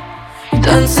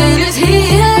 Dancing is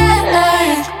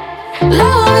healing.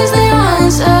 Love is the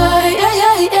answer.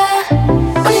 Yeah.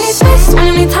 When you need space, when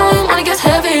you need time, when it gets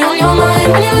heavy on your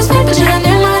mind, when you lose faith, put your hand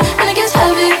in mine, when it gets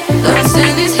heavy,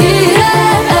 dancing is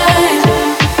healing.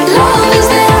 Love is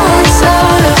the answer.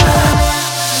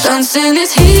 Dancing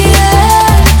is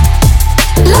healing.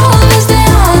 Love is the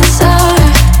answer.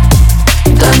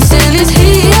 Dancing is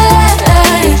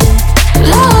healing.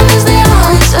 Love is the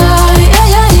answer.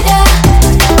 Yeah.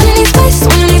 When you need space,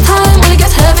 when you need time, when it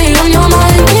gets heavy on your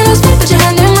mind, when you lose faith, put your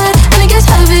hand in mine, when it gets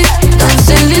heavy,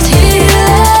 dancing is healing.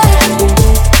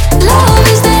 Love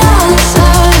is the answer.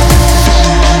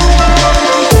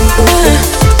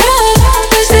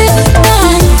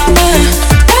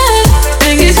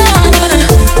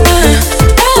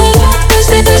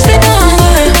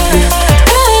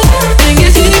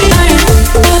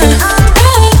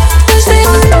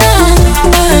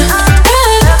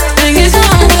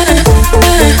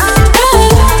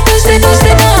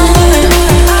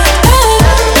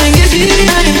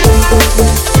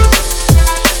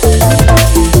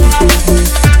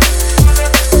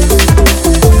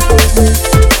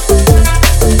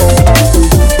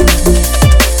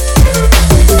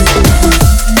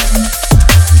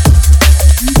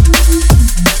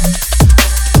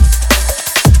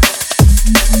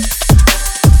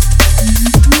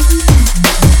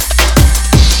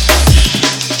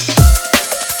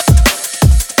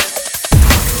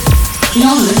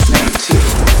 You're listening to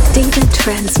Data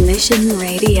Transmission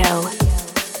Radio.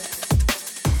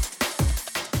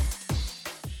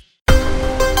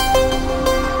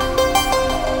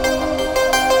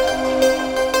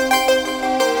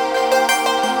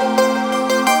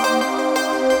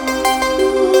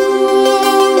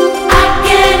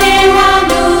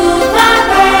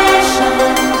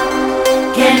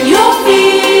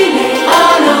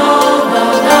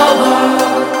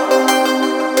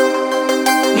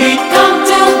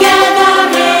 Together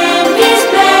in these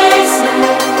places.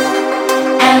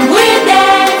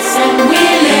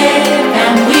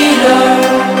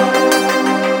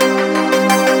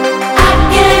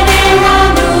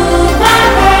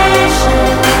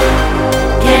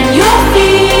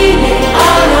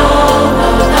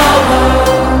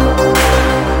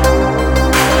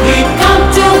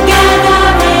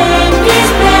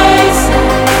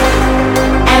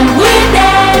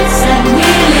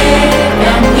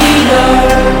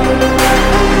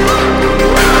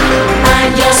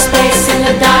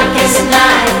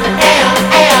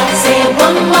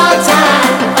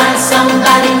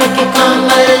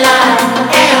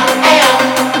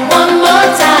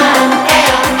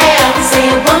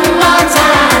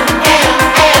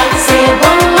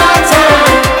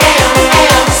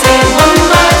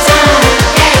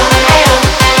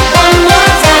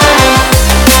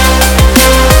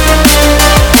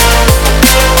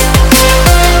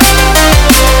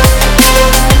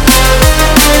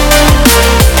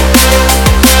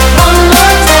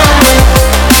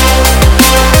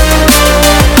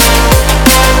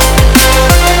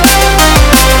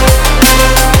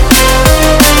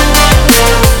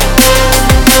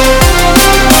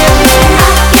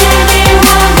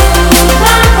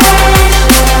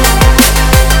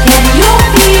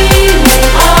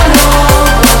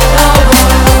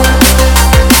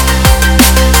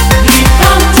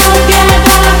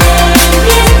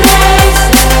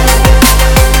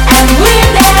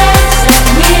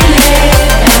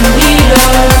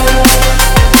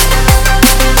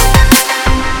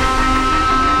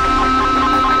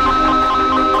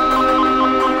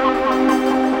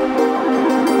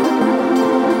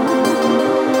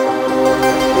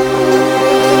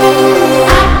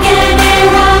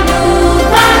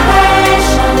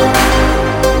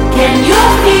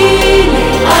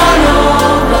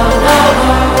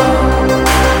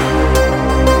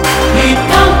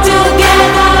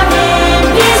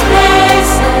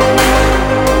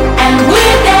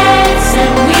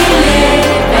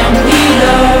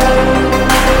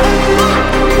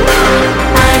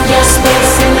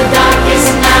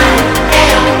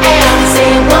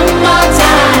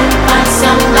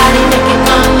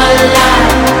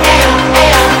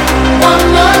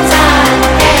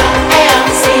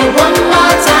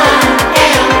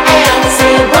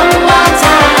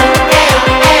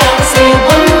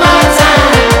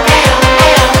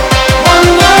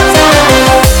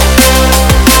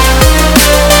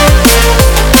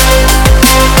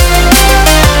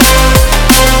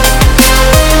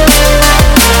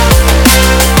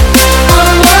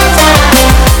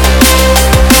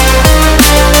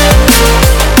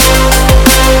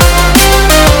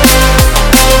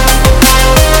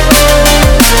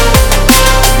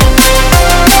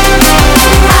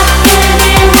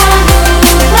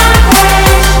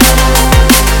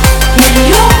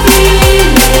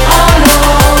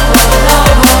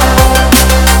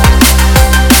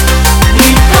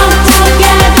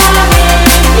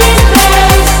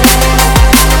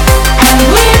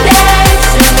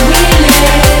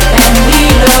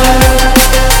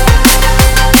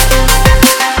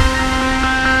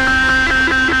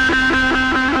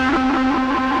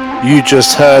 You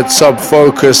just heard Sub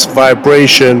Focus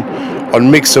Vibration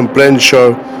on Mix and Blend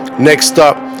Show. Next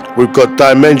up, we've got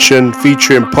Dimension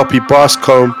featuring Poppy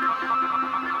Baskcomb.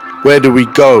 Where do we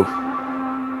go?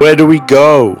 Where do we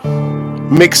go?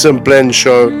 Mix and Blend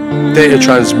Show, Data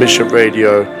Transmission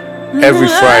Radio, every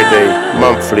Friday,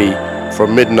 monthly,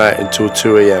 from midnight until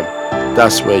 2 a.m.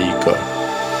 That's where you go.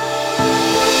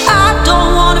 I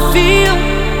don't wanna feel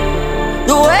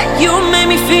the way you made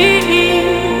me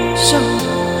feel. So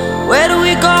where do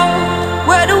we go?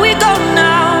 Where do we go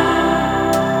now?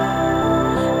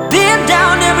 Been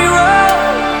down every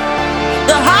road,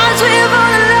 the highs we've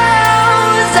all the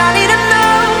lows. I need to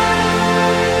know,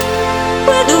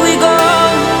 where do we go?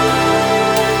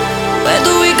 Where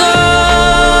do we go?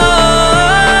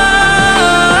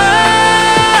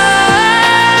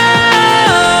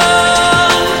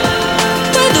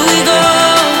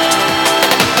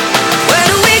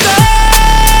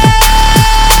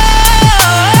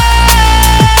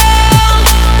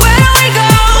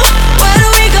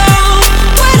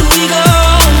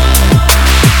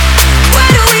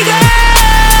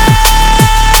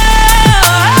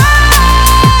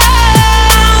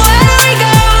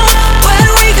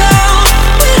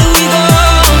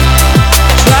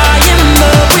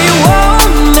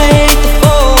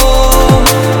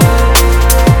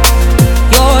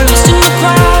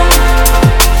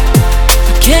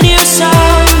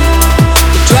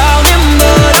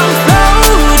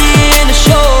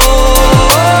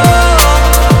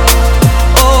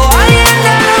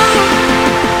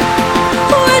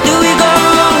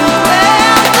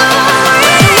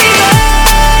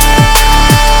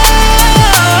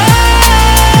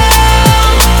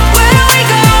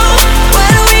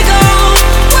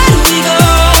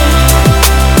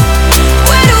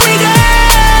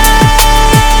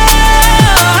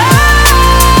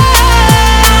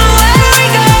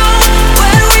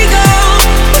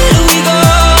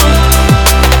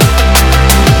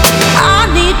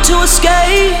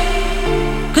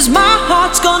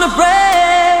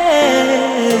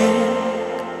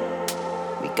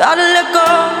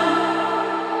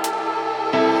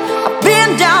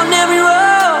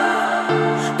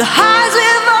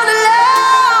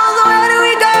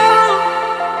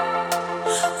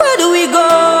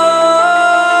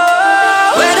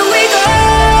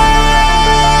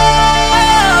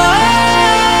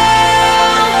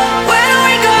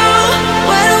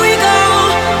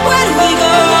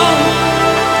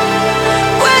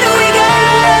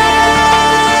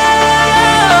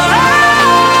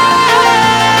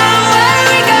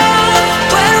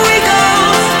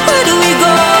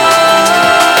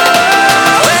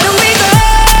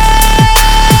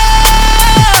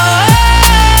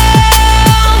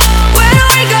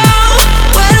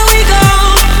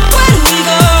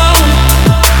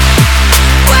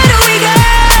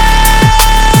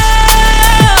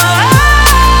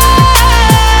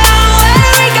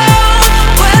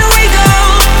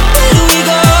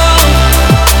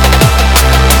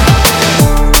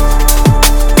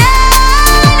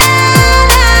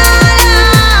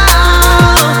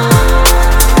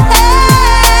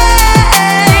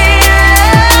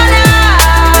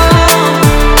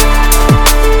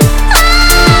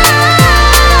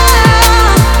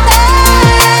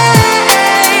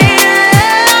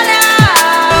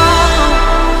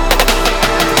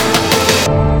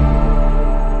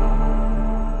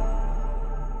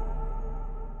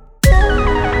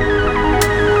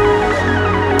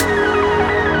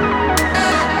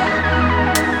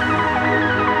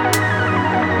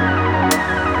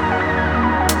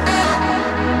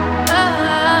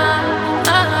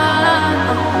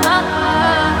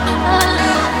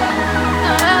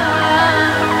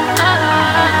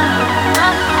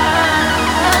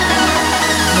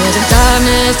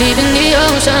 deep in the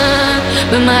ocean,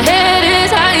 but my head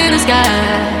is high in the sky.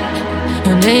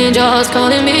 An angel's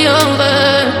calling me over,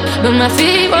 but my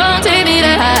feet won't take me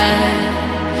that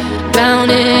high.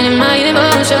 Drowning in my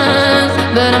emotions,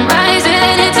 but I'm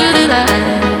rising into the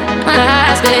light. My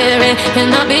high spirit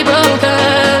cannot be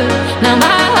broken. Now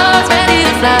my heart's ready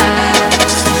to fly.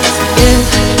 Yeah,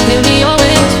 give me your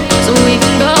wings so we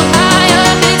can go high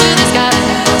up into the sky.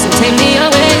 So take me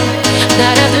away,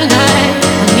 night after night.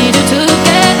 I need you to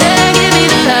get there, give me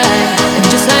the light. And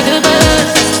just like a bird,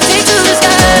 take to the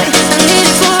sky. I need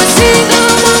it for a single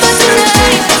moment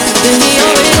tonight. Give me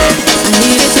your wings, I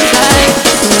need it to fly.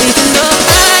 So we can go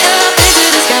high up into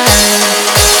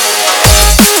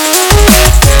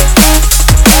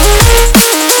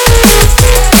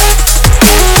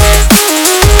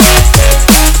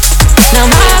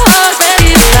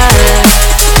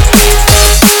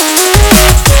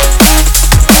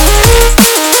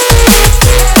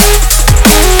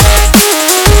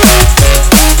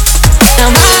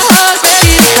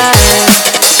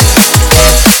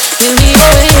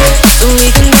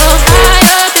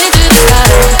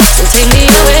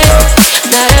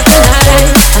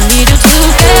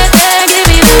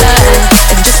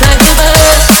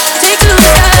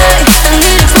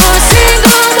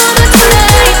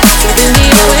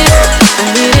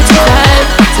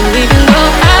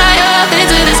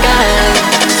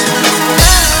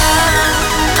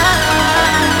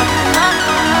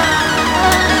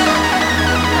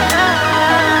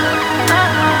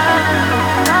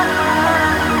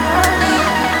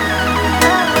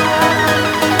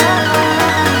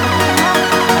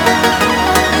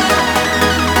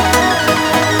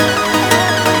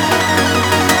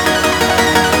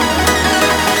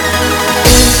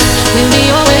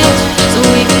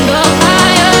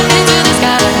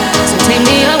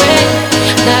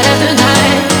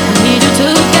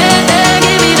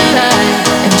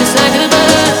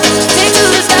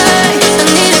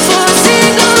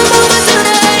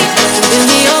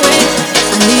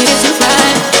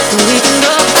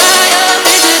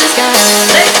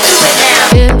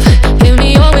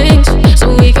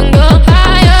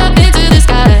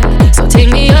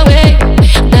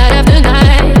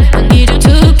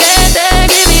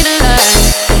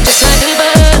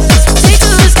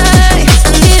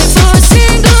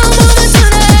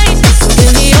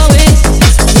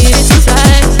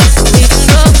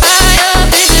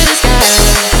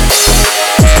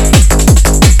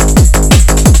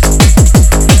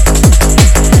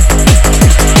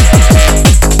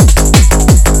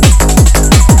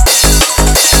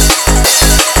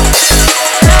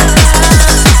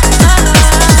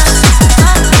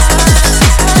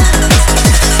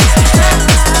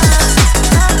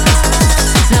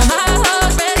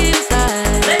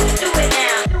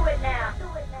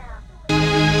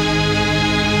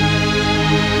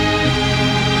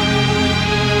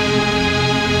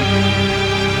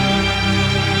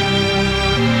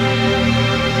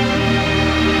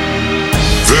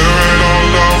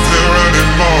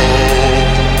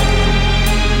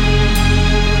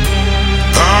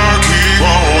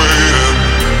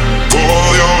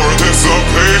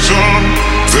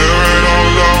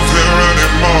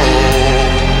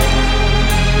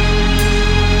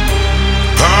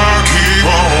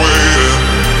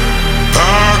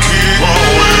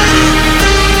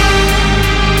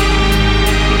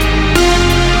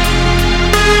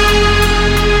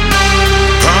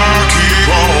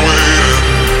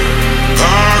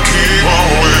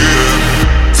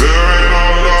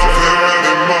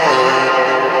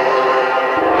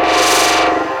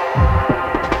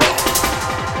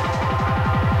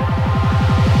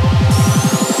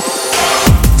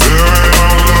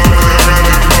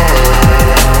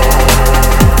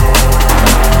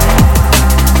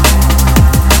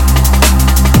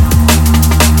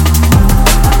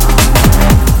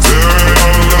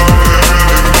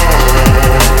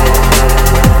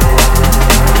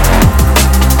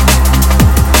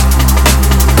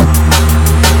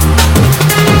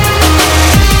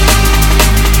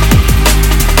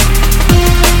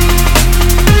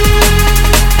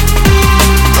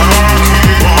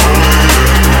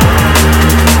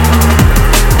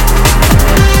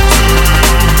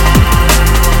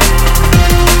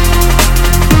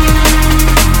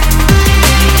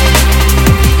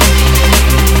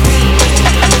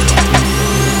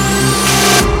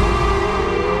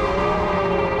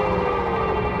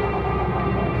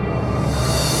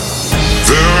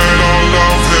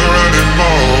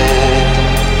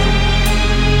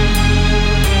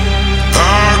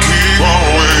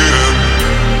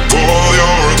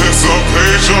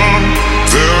done.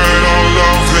 There ain't no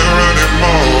love here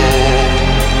anymore.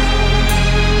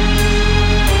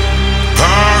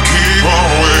 I keep on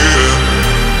waiting.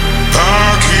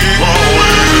 I keep on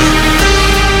waiting.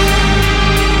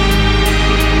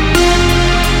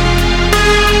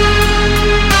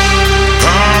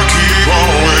 I keep on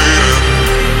waiting.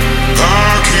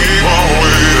 I keep on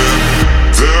waiting.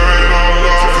 There ain't no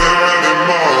love here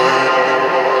anymore.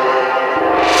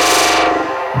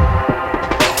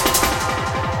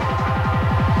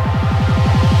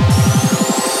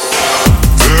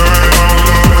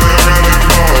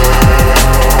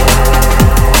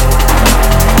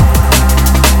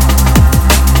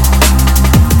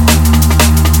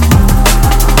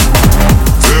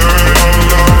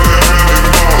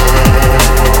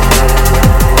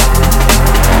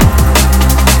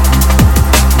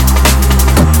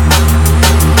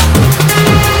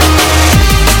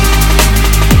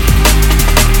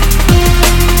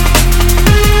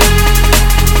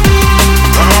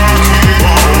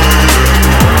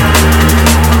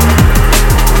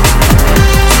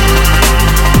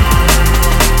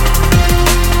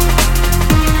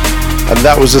 And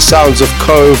that was the sounds of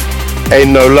Kove,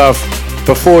 Ain't No Love.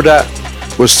 Before that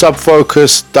was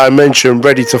Subfocus, Dimension,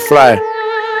 Ready to Fly.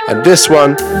 And this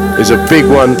one is a big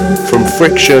one from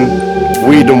Friction,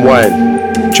 Weed and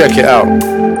Wine. Check it out.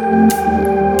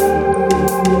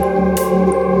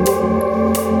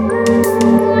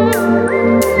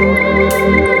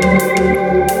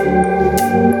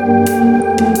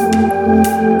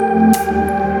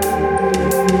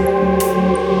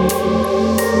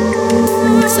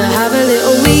 So have a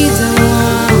little weed and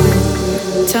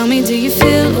wine. Tell me, do you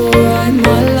feel alright,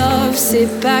 my love?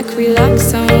 Sit back,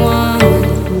 relax and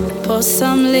wine. Pour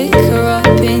some liquor up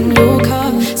in your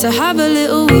cup. So have a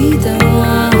little weed and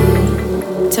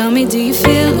wine. Tell me, do you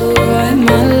feel alright,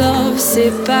 my love?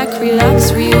 Sit back,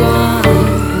 relax, rewind.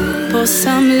 Pour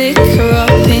some liquor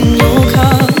up in your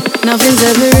cup. Nothing's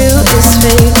ever real, it's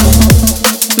fake.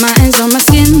 My hands on my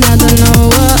skin, I don't know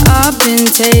what I've been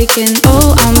taking.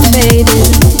 Oh, I'm faded.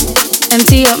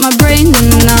 Empty up my brain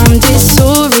and I'm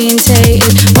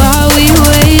disorientated. While we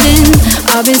waiting,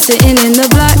 I've been sitting in the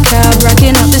black cab,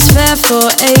 racking up this fare for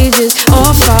ages.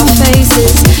 Off our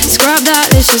faces, scrub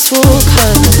that, let's just walk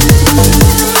home.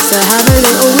 So have a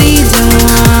little weed and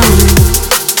wine.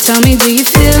 Tell me, do you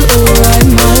feel alright,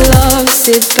 my love?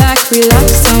 Sit back,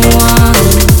 relax and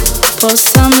wine. Pour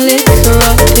some liquor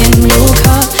up in your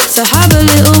cup. So have a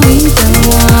little weed and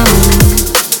wine.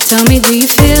 Tell me, do you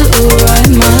feel alright,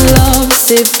 my love?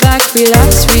 Sit back,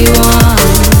 relax, rewind.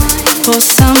 Pour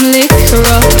some liquor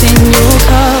up in your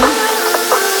cup.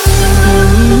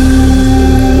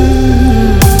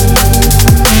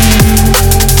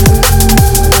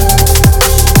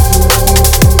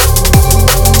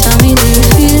 Tell me, do you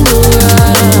feel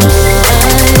alright?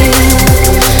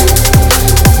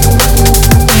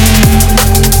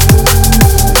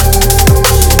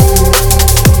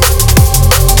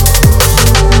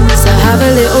 Have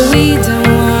a little weed and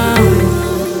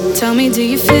wine. Tell me, do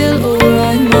you feel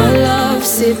alright, my love?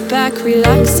 Sit back,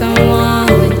 relax and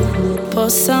wine. Pour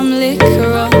some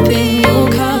liquor up in your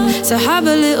cup. So have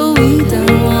a little weed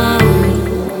and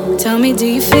wine. Tell me, do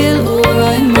you feel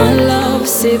alright, my love?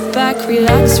 Sit back,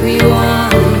 relax,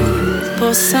 rewind.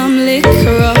 Pour some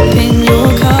liquor up in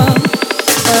your cup.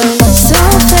 So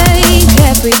fake,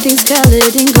 everything's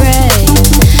colored in grey.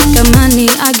 Got money,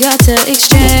 I got to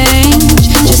exchange.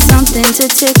 Just something to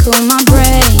tickle my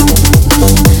brain.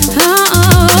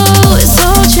 Oh, it's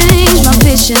all changed. My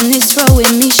vision is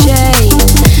throwing me shade.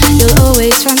 You'll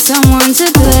always find someone to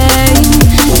blame,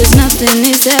 'cause nothing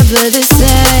is ever the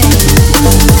same.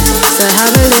 So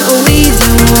have a little weed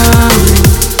and wine.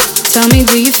 Tell me,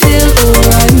 do you feel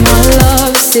alright, my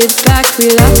love? Sit back,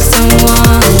 relax and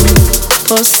wine.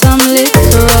 Pour some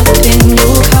liquor up in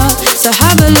your cup. So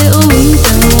have a little weed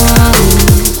and wine.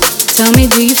 Tell me,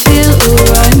 do you feel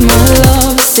alright, my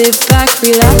love? Sit back,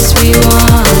 relax,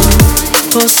 rewind.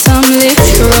 Pour some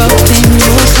liquor up in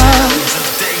your cup.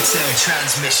 Data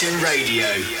Transmission Radio.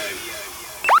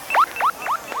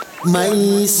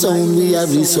 My sound, we are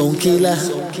the Soundkilla.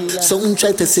 Some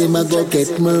try to say my go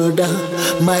get murder.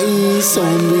 My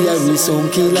sound, we are the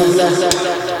Soundkilla.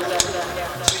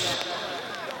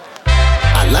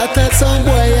 A lot of some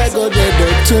boy I go dead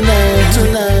up tonight.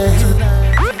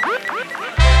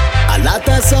 A lot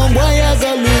of some boy I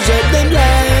go lose up them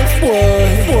life,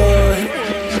 boy.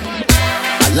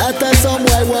 A lot of some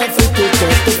boy want to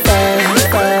touch the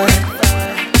fire.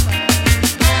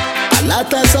 A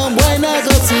lot of some boy not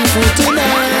go see food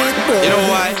tonight, boy. You know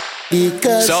why?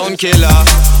 Because Soundkilla,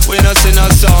 we not see no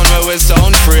sound where we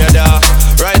sound Freda.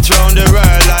 Right round the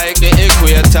world like the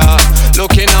equator.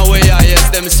 Looking away, yes,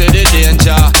 them see the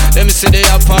danger. Them see the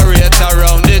operator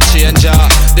round the changer.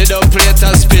 The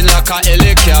dubplater spin like a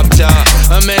helicopter.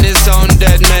 And many sound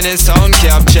dead, many sound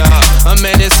capture. And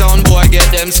many sound boy get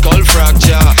them skull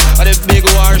fracture. And the big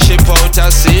warship out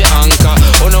a sea anchor.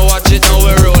 Oh no, watch it now,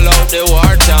 we roll out the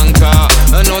war tanker.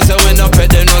 And no say we no pet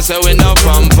them, no say we no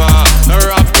pamper. And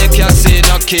rap the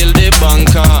casino, kill the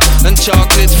banker. And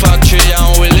chocolate factory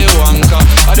and Willy Wonka.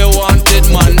 I the wanted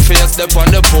man face up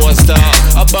on the poster.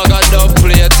 A bag of dub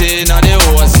plate in a the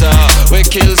holster. We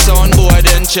kill sound boy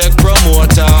then check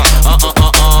promoter.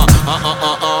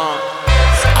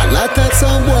 a lot of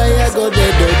some boy I go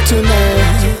dead up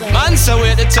tonight. Man so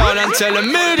wait the town and tell the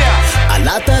media. A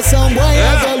lot of some boy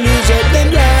I go lose up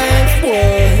them life,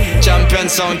 boy. Champion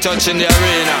sound touching the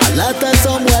arena. A lot of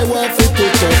some boy want to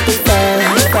touch the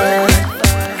fire.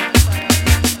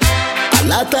 A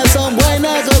lot of some boy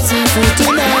not go see food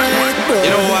tonight, boy.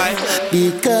 You know why?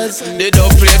 Because the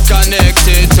dubplate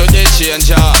connected to the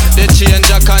changer. The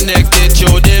changer connected to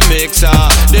the mixer.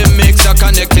 The mixer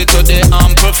connected to the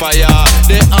amplifier.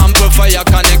 The amplifier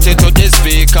connected to the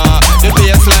speaker. The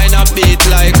bass line a beat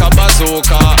like a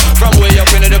bazooka. From way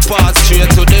up into the past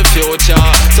straight to the future.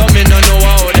 So me no know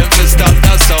how them fi stop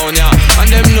that sound, yeah.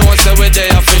 And them know say we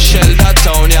there fi shell that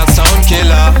town, yeah.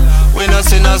 Soundkilla, we no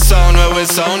see no sound where we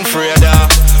sound Freda.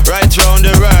 Right round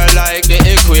the world like the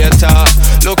equator.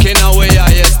 Looking away,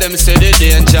 yes, them see the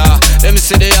danger. Them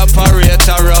see the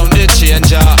operator round the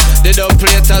changer. The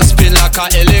dubplater spin like a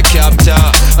helicopter.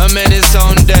 And many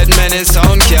sound dead, many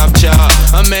sound capture.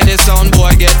 And many sound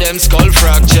boy get them skull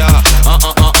fracture.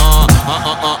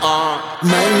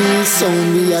 my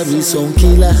sound, we have the sound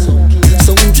killer.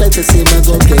 Some try to say my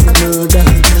go get murder.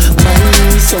 My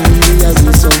sound, we have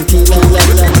the sound killer.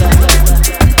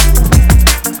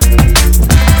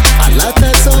 A lot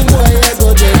of some boy I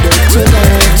go dead up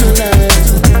tonight.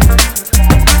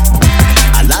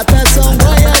 A lot of some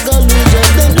boy I go lose up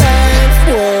them life,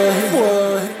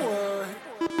 boy.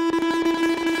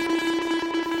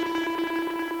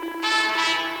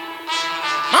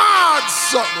 Mad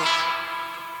something.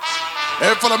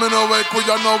 Hey, follow me no way, could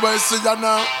you know where see ya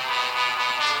now?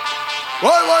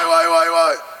 Why?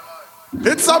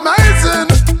 It's amazing.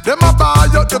 Them a buy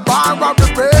up the bar while we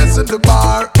raising the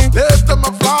bar. Left them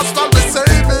a flash while we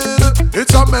saving.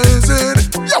 It's amazing.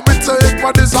 Yeah, we take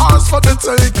what is ours for the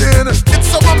taking. It's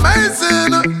so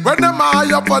amazing. When them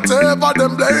high up whatever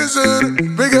them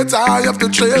blazing. We get high up the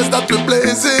trails that we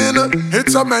blazing.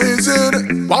 It's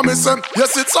amazing. What me say?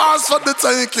 Yes, it's ours for the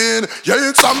taking. Yeah,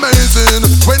 it's amazing.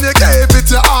 When you gave it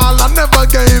your all, I never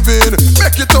gave in.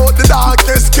 Make it out the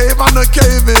darkest cave and a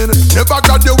cave in. Never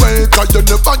got your way, cause you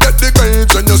never get the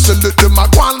grades. When you sell it, them a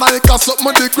go on like a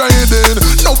something degrading.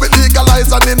 Now we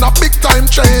legalize and in a big time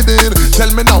trading. Tell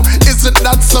me now, isn't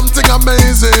that something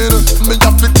amazing? Me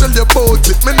have to tell you about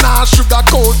it. Me nah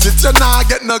sugarcoat it. You nah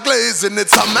get no glazing.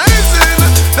 It's amazing.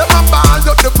 Them a buy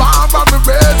up the bar and we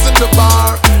raising the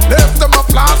bar. Left them a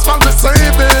flash while we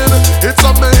saving. It's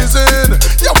amazing.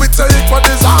 Yeah, we take what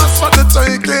is ours for the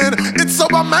taking. It's so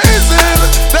amazing.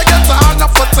 They get high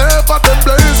up whatever they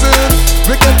blazing.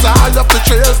 We get high up the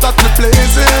trails that we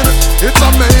blazing. It's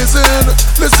amazing.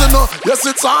 Listen up, yes,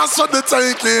 it's ours for the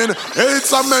taking.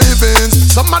 It's amazing.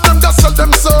 Some of them just sell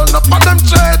them soul, not for them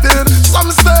trading.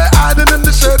 Some stay hiding in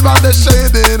the shade while they're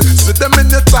shading. See them in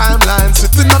your timeline,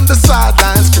 sitting on the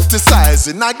sidelines,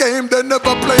 criticizing a game they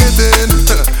never played in.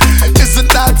 Isn't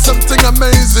that something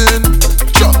amazing?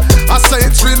 Sure, I say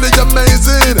it's really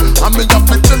amazing. I mean, you have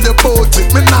to tell you about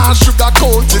it. Me nah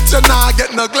sugarcoat it, you nah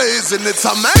get no glazing. It's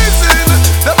amazing.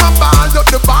 Them a buy up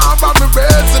the bar and we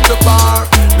raising the bar.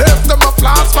 Left them a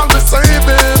flash while we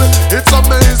saving. It's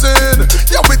amazing.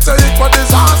 Yeah, we take what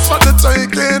is ours for the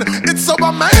taking. It's so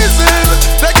amazing.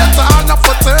 They get high up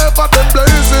whatever they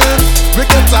blazing. We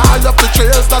get high up the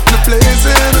trails that we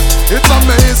blazing. It's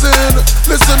amazing.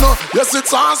 Listen up, yes, it's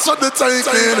ours for the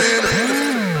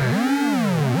taking.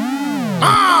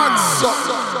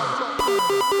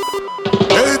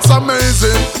 It's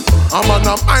amazing. I'm on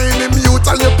a mind him youth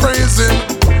and you praising.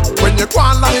 When you go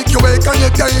on like you wake and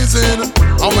you gazing.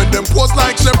 And when them pose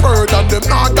like shepherd and them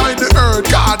not guide the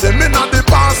earth. God, them in the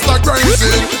pastor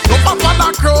grazing. No papa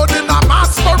la crowd in a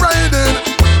masquerading.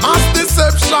 Mass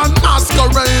deception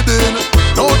masquerading.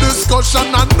 No discussion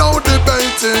and no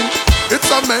debating. It's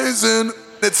amazing.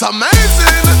 It's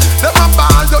amazing. Them a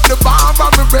buy up the bar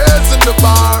and we raising the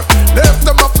bar. Left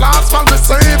them a flash while we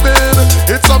saving.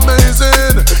 It's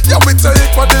amazing. Yeah, we take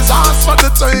what is ours for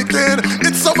the taking.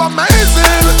 It's so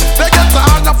amazing. They get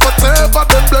high up whatever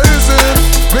they blazing.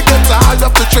 We get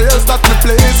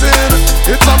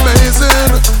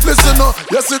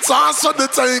it's also the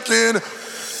taking.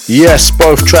 Yes,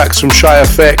 both tracks from Shy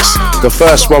FX. The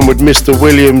first one with Mr.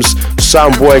 Williamz,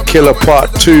 Soundboy Killer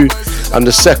Part 2, and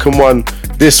the second one,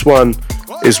 this one,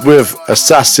 is with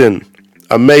Assassin.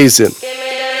 Amazing.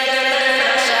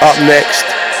 Up next,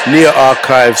 Nia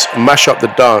Archives, Mash Up the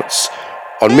Dance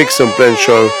on Mix and Blend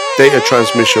Show, Data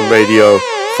Transmission Radio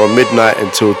from midnight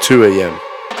until 2 a.m.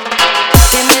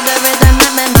 Give me the rhythm,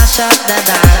 let me mash up the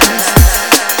dance.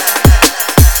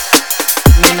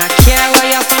 Me not care where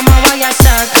you're from or what your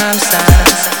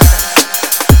circumstance.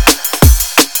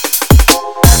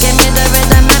 Give me the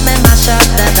rhythm, let me mash up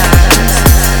the dance.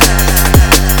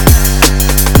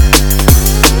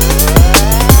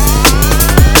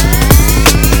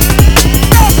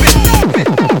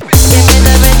 Give me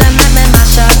the rhythm, let me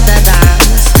mash up the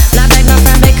dance. Not beg no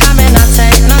friend be coming, not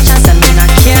take no chance. And me not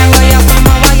care where you're from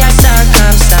or what your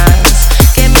circumstance.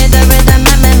 Give me the rhythm,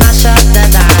 let me mash up the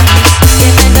dance.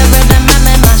 Give me the rhythm, let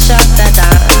me mash up the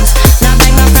dance. Not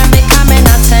beg no friend be coming,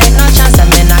 not take no chance. And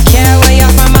me not care where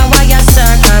you're from or what your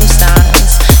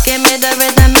circumstance. Give me the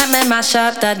rhythm, let me mash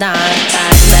up the dance.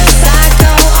 Let's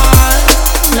go on,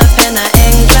 nothing in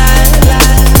England.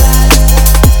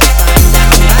 Find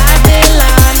down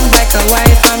Babylon, break away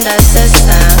from the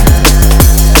system.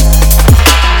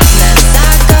 Let's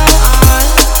go on,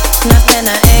 nothing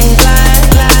in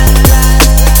England.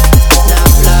 Now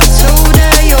love to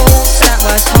the youth that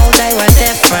was told they were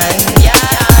different.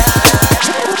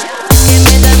 Give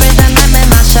me the rhythm, let me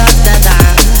mash up the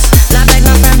dance. Not beg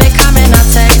no friend be coming, not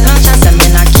take no chance. And me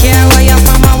not care where you're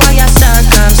from or what your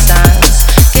circumstance.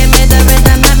 Give me the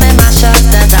rhythm, let me mash up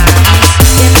the dance.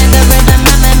 Give me the rhythm,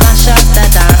 let me mash up the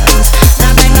dance.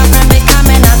 Not beg no friend be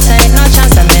coming, not take no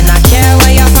chance. And me not care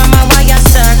where you're from or what your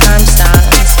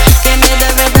circumstance. Give me the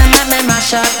rhythm, let me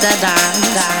mash up the dance.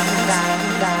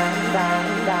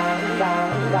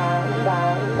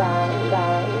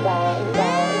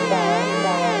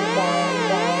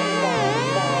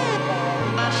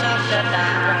 Mash up the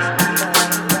dance.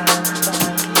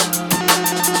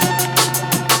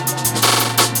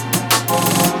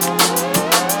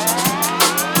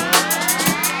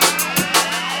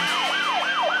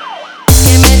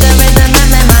 Give me the rhythm, let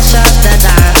me mash up the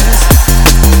dance.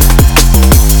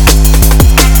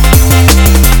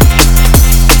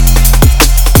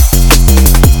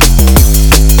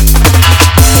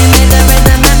 Give me the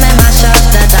rhythm, let me mash up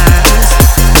the dance.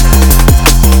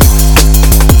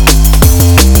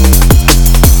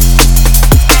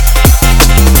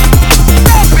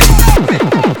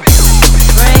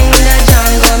 Bring the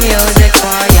jungle music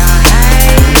for your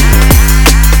hate.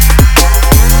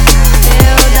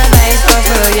 Feel the bass go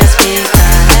through your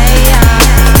speaker, hey yeah.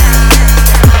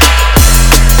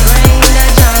 Bring the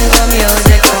jungle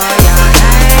music for your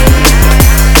hate.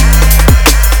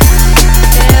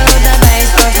 Feel the bass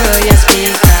go through your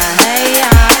speaker, hey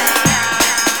yeah.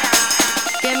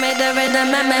 Give me the rhythm,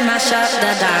 let me mash up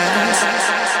the dance.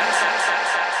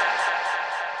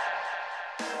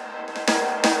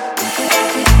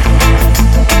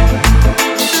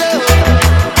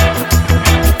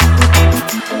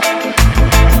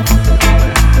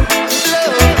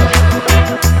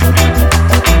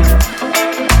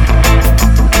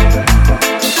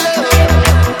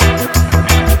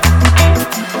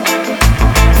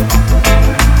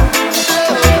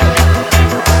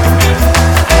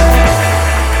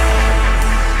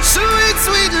 Sweet,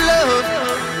 sweet love.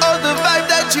 Oh, the vibe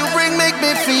that you bring make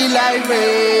me feel like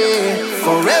rain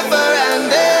forever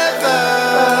and ever.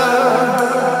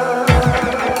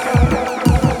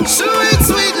 Sweet,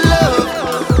 sweet love.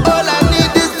 All I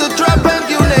need is the drop and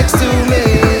you next to me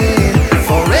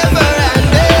forever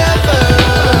and ever.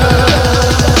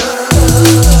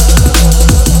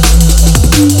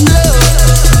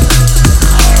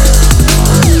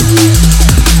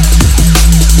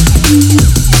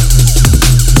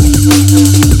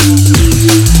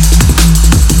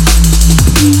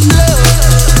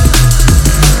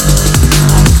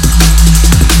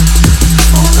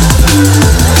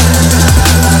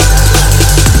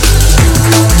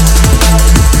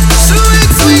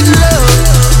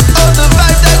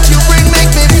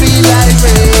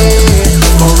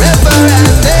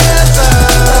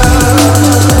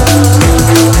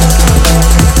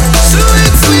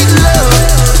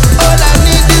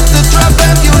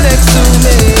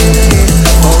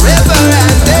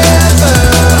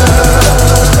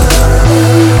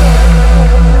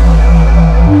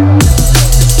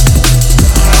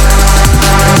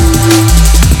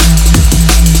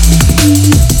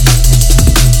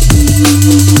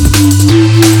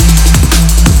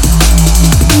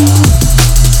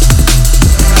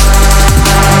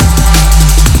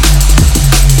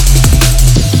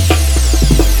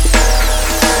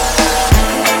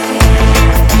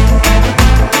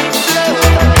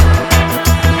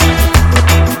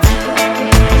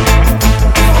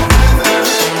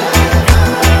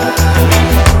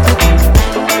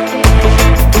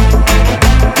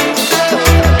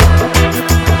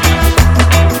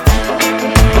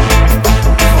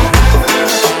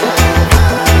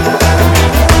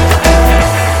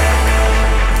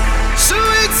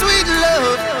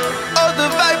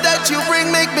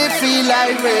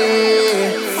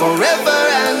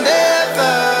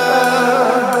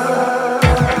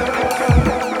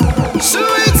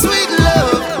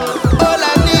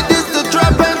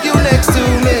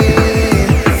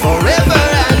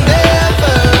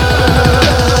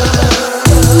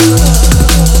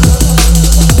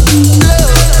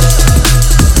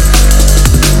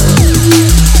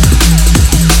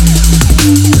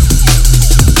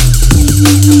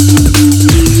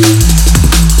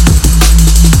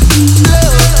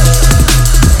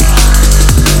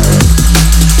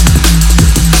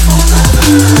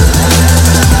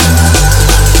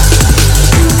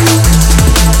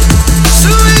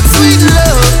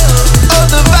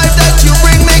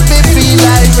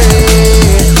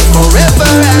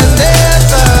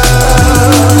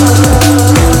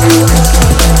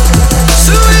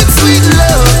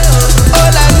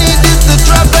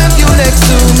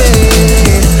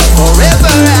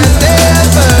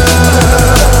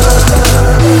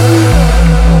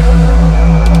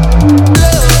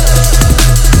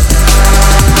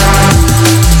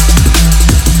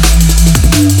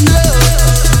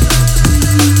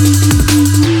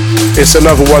 It's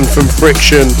another one from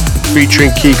Friction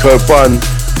featuring Kiko Bun,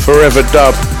 Forever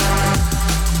Dub.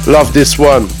 Love this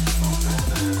one.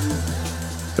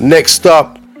 Next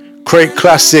up, Crate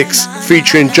Classics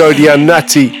featuring Jody and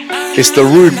Natty. It's the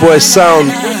Rudeboy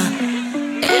sound.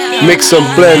 Mix and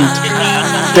blend.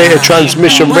 Data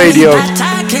Transmission Radio.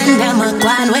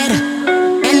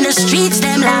 In the streets,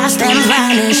 them lost, them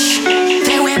vanish.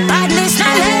 They wear badness,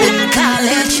 not like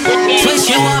college. Twist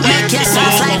you up, make you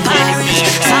soft like porridge.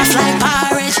 Soft like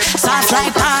porridge, soft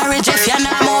like porridge. If you're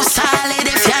not more solid,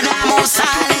 if you're not more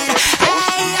solid.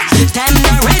 Hey, them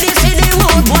not ready for the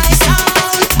rude boy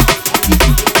sound.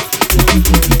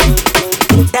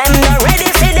 Them not ready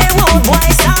for the rude boy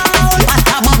sound. What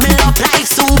a bubble up like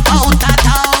soup out of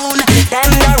town. Them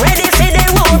not ready for the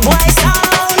rude boy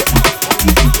sound.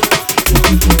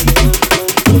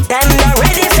 Them not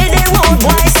ready for the rude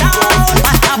boy sound.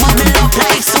 What a bubble up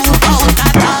like soup out of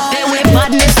town. They with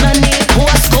badness no need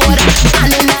postcode.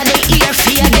 And inna the ear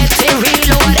fear get to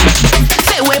reload.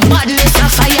 They with badness a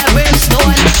fire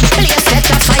brimstone. Place set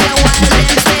a fire while them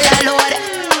still a load.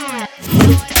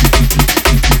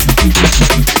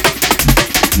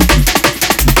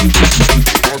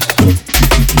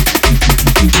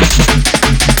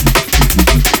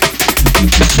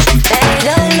 They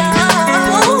don't know.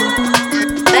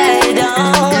 They don't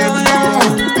know.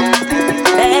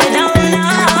 They don't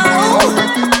know.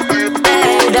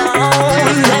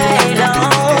 They don't.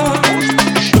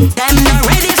 Them not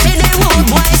ready for the rude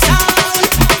boy sound.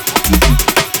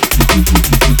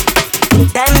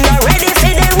 Them not ready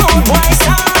for the rude boy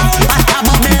sound. What a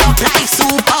bubble up like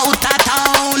soup out of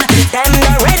town. Them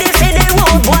not ready for the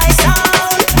rude boy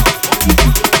sound.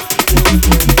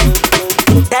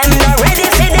 Them not ready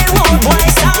for the rude boy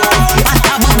sound. What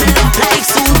a bubble up like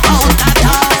soup out of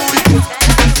town.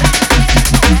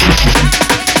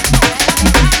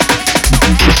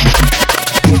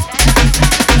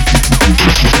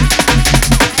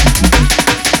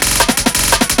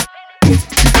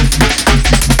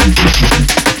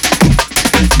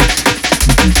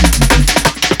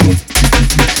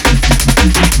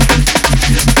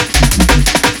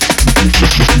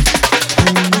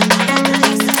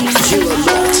 You are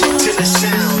locked to the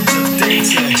sound of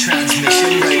Data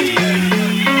Transmission Radio.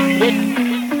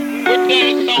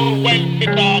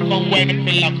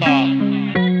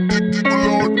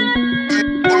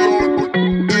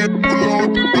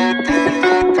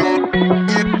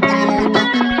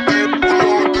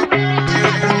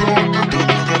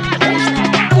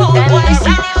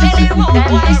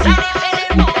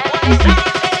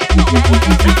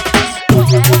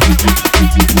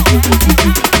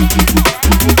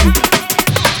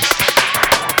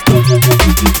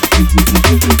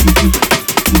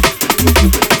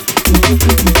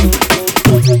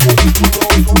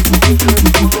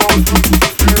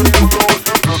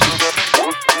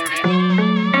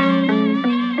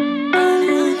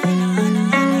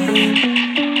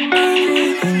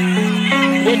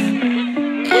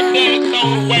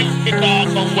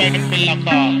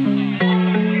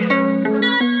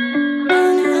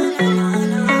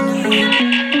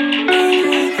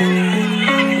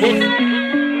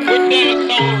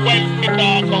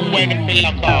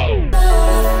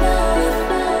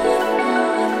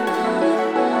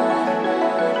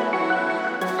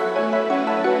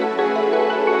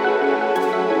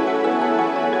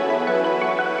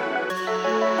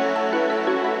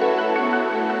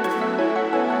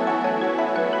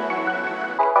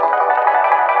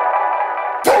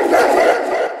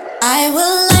 I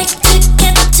would like to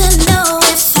get to know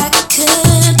if I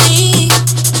could be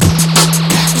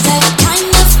that kind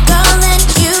of girl that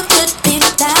you could be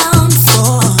down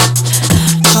for.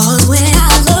 'Cause when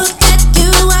I look at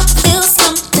you, I feel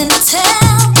something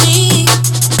tell me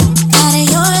that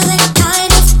you're the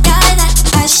kind of guy that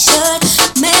I should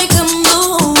make a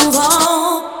move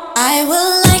on. I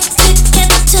would like to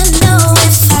get to know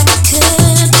if I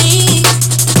could be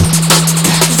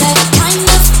that kind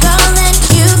of girl that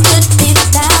you could be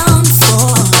down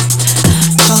for.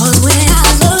 'Cause when I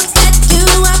look at you,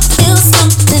 I feel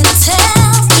something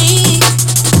tell me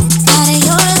that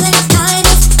you're the kind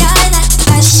of guy that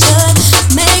I should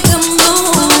make a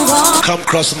move on. Come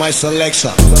cross my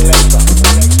selector.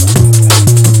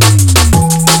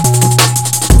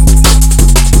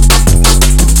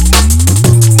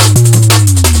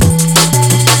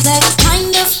 That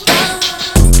kind of girl.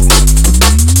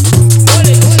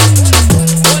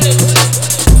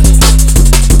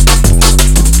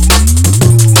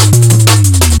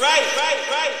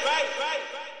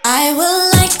 I would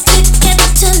like to get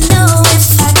to know if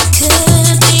I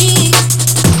could be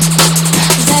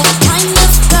that kind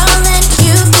of girl that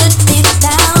you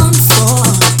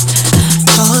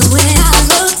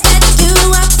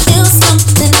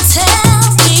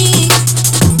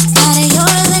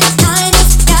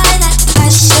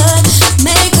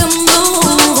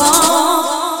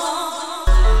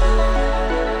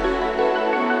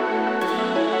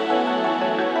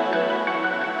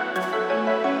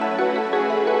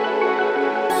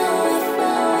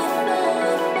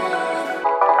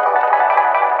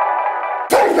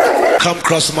Come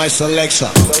cross my selection.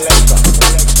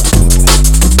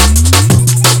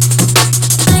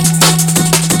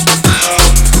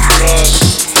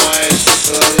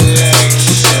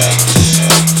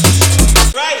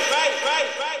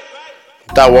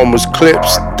 That one was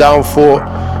Clipz, Downfall.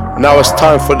 Now it's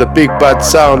time for the big bad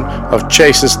sound of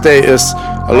Chase and Status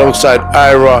alongside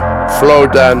Ira,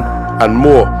 Flowdan and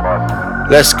more.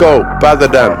 Let's go, Better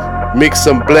Than, mix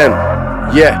and blend,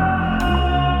 yeah.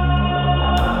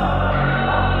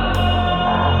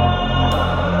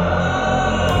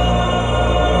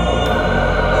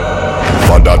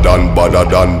 Badder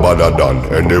than.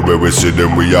 Anyway we see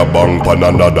them, we a bang pan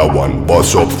another one.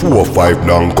 Bust up 4 or 5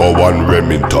 Nanko, 1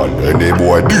 Remington. Any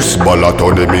boy this ballot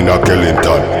on them in a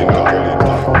Kellington.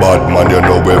 Bad man, you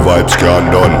know where vibes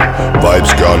can done.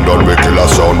 Vibes can done, we kill a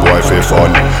sound boy for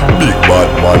fun. Big bad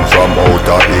man from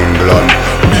outer England.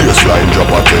 Bassline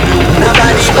drop, I tell you who.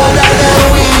 Nobody better than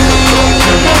we.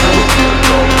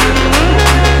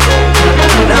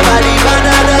 Nobody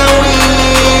better than we.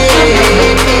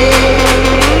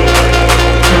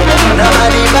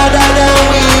 Nobody better than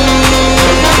we.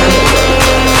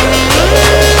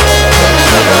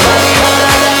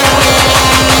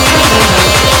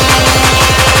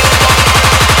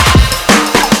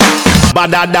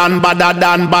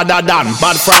 Badder than.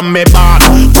 Bad from me bad.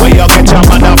 Where you get your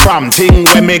badder from? Thing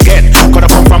where me get. Coulda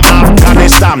come from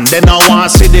Afghanistan. They no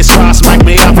want see this fast like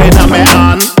me have it on me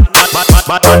hand.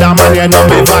 But other man, you know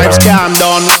me vibes can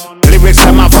done. Lyrics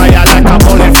them a fire like a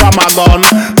bullet from a gun.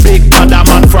 Big badder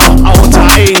man from outer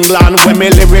England. When me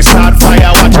lyrics start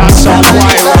fire, watch out some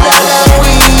why run.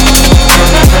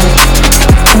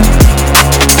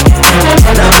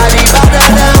 Nobody better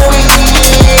than we.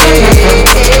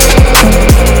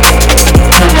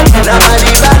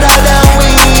 Nobody better than we.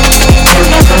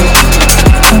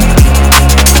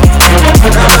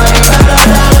 Nobody better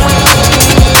than we.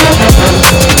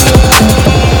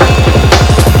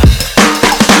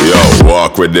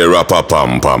 Walk with the rapper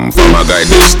pam pam. From a guy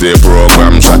this day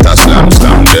program shot a slam.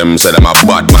 Them say them a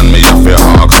bad man, me have to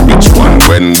ask which one.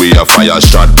 When we a fire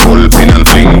shot, pull pin and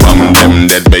fling bomb. Them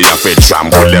dead me have to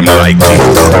trample them like king.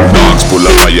 Dogs pull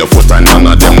up on your foot and none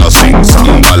of them no sing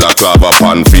song. Balaclava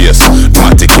pan face,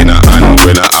 matic in a hand.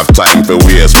 We not have time for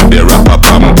waste. With the rapper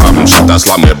pam pam shot a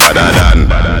slam me better than.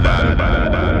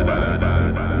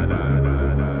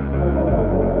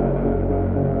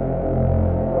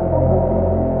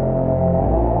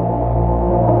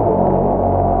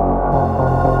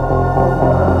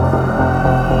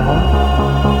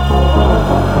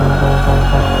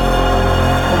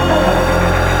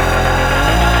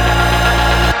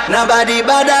 Nobody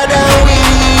better than we.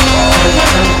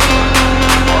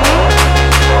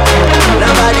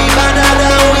 Nobody better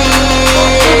than we.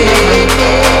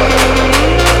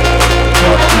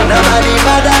 Nobody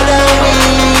better than we.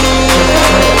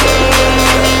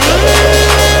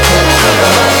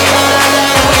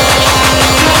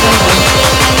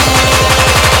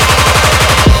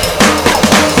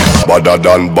 Badder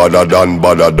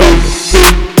than.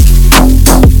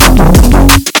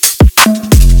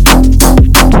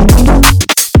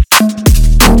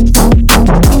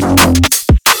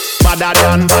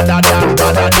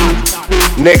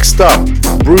 Next up,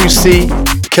 Brucey,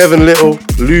 Kevin Little,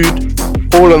 Lude,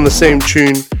 all on the same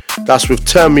tune. That's with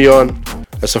Turn Me On.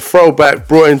 It's a throwback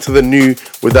brought into the new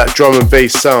with that drum and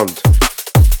bass sound.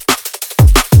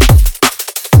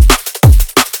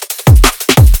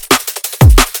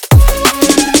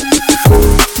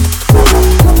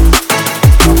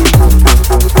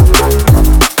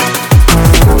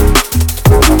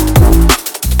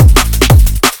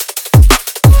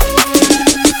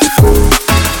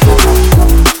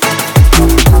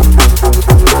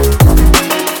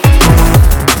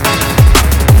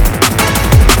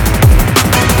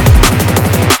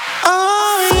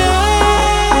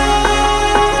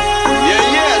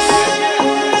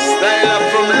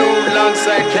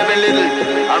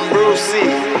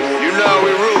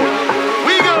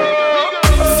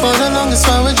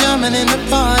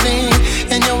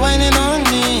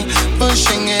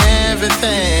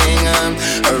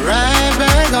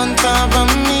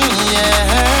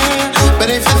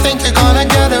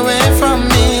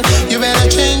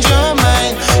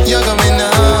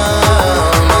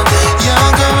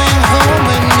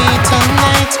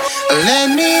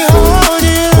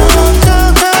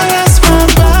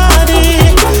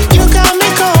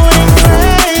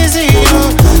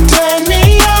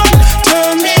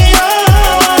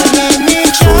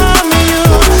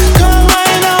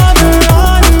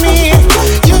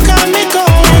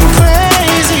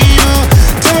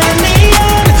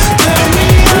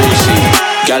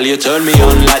 You turn me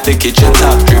on like the kitchen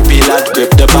tap. Drippy lad,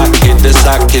 grip the back, hit the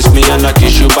sack. Kiss me and I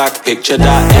kiss you back. Picture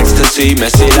that ecstasy,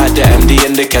 messy like the MD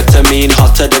and the ketamine.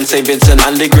 Hotter than St. Vincent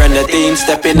and the grenadine.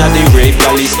 Stepping at the rave,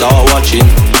 galley start watching.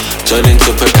 Turn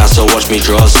into Picasso, watch me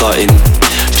draw something.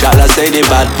 Chatlas say they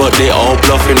bad, but they all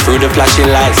bluffing. Through the flashing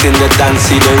lights in the dance,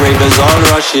 see the ravers all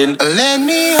rushing. Let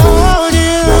me hold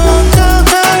you, go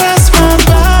caress my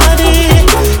body.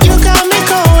 You got me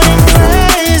going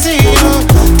crazy. You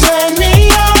turn me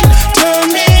on, turn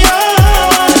me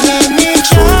on. Let me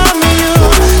charm you,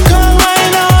 go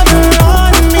wine all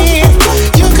around me.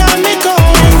 You got me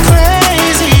going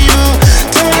crazy. You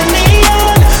turn me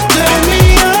on, turn me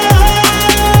on.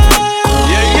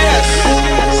 Yeah, yes.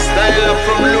 Style up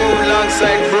from Lou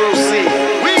alongside Brucey.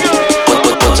 We go.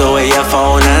 Put away your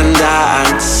phone and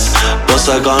dance. Bust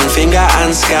a gun, finger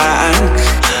and skank.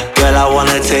 Girl, I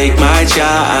wanna take my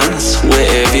chance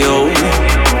with you.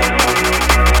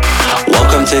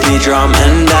 Welcome to the drum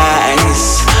and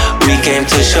dice. We came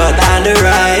to shut down the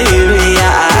rave.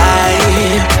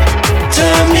 Yeah.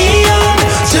 Turn me on,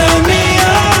 turn me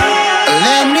on.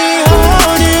 Let me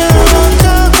hold you,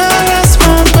 go caress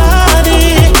my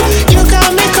body. You got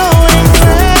me going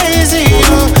crazy.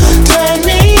 You turn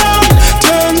me on,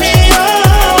 turn me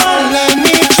on. Let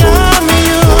me charm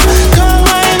you, go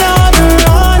wine all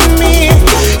around me.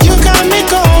 You got me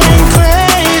going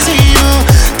crazy. You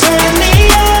turn me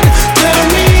on, turn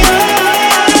me on.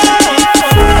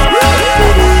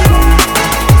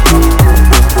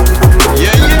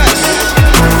 Yeah, yes.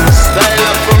 Style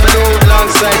up from Lou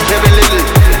alongside Kevin Little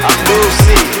and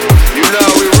Brucey. You know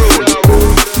we rule.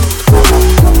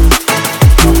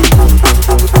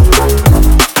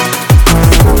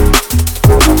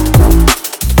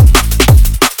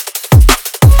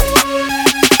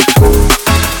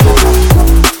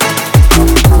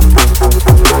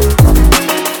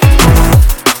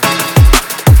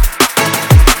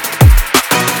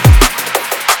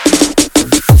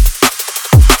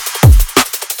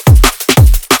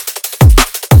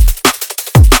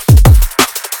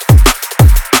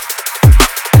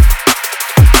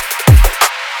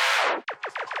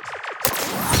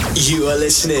 You are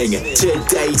listening to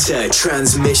Data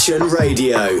Transmission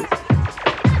Radio. There's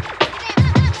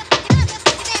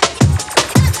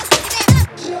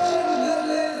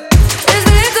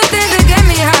the little things that get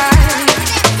me high.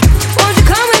 Won't you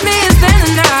come with me and spend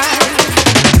the night?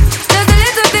 There's a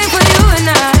little thing for you and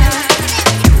I.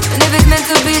 And if it's meant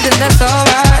to be, then that's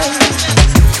alright.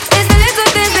 It's the little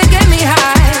things that get me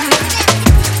high.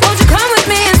 Won't you come with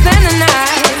me and spend the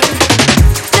night?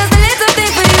 Just a little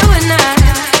thing for you and I.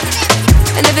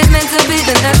 And if it's meant to be,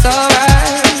 then that's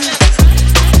alright.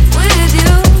 With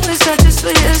you, it's such a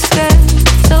sweet escape.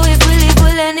 So if we leave,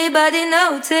 will anybody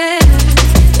notice?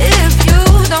 If you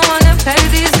don't wanna play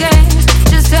these games,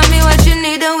 just tell me what you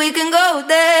need and we can go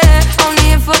there.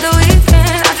 Only if for the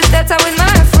weekend, I'll just step out with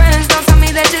my friends. Don't tell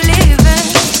me that you're leaving.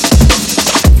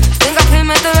 Think I came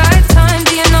at the right time.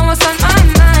 Do you know what's on my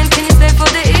mind? Can you stay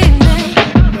for the evening?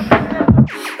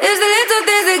 It's the little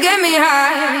things that get me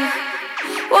high.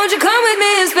 Won't you come with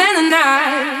me and spend the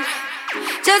night?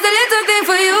 Just a little thing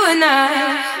for you and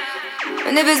I.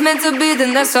 And if it's meant to be,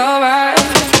 then that's alright.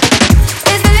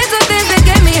 It's the little things that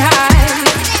get me high.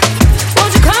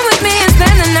 Won't you come with me and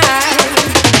spend the night?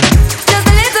 Just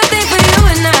a little thing for you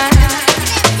and I.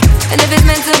 And if it's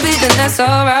meant to be, then that's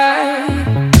alright.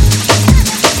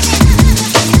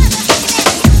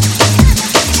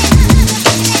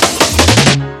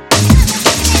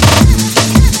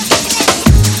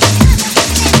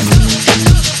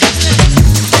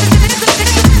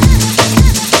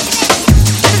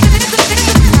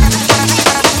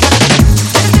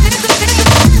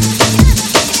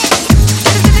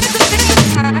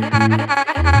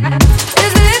 It's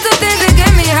the little things that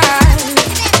get me high.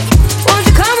 Won't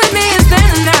you come with me and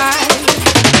spend the night?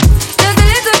 Just a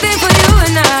little thing for you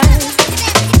and I.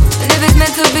 And if it's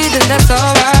meant to be, then that's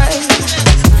alright.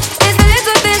 It's the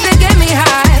little things that get me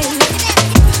high.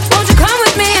 Won't you come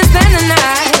with me and spend the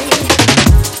night?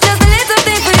 Just a little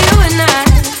thing for you and I.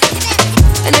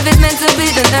 And if it's meant to be,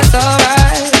 then that's alright.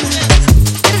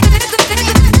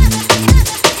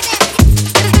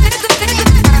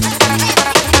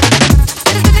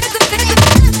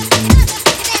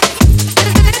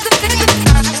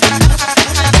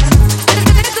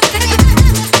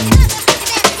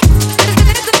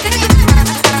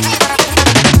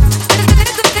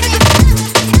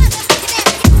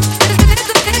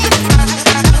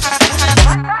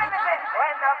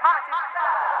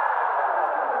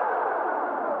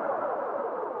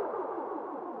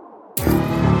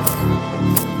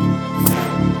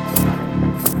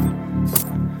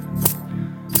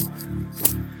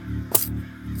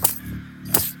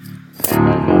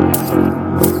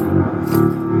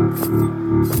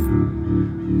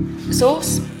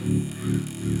 Source.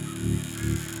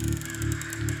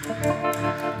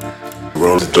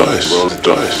 Roll the dice, roll the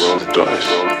dice, roll the dice,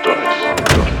 roll the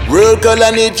dice. Real girl, I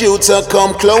need you to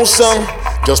come closer.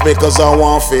 Just because I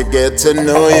want to get to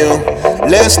know you.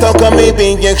 Let's talk and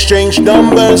maybe exchange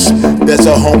numbers. There's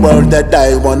a whole world that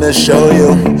I wanna show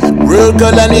you. Real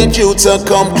girl, I need you to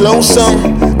come closer.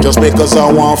 Just because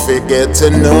I want to get to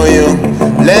know you.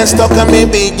 Let's talk and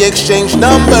maybe exchange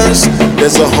numbers.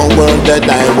 There's a whole world that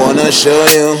I wanna show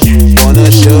you.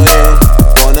 Wanna show you,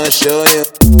 wanna show you,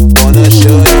 wanna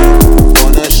show you,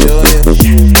 wanna show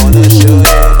you, wanna show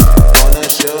you, wanna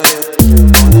show you,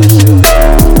 wanna show you.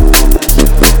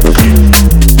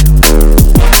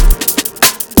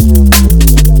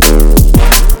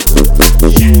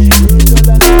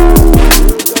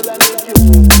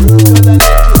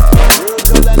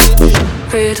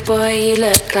 Rude boy, you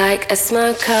look like a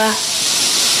smoker.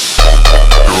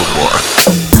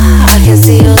 I can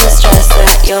see all the stress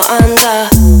that you're under.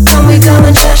 Can we go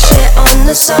and chat shit on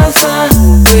the sofa?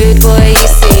 Rude boy, you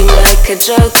seem like a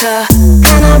joker.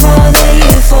 Can I bother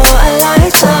you for a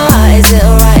lighter? Is it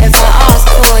alright if I ask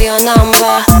for your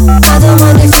number? I don't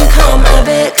mind if you come a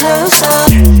bit closer.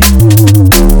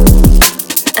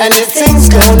 And if things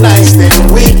go nice, then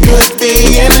we could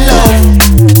be in love.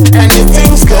 And if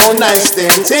things go nice, then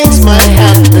things might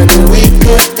happen. We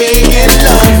could be in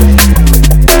love.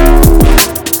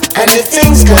 And if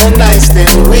things go nice,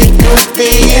 then we could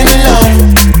be in love.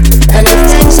 And if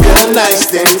things go nice,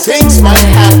 then things might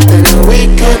happen. We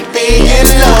could be in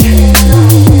love.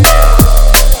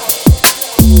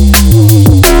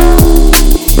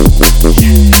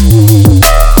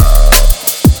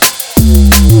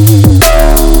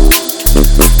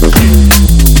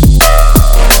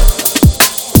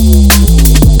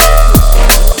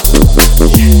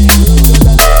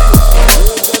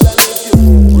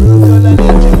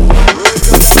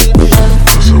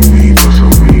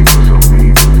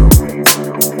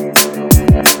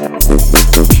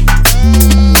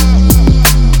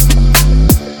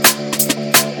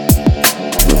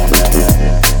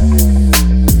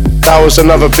 That was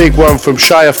another big one from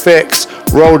Shy FX,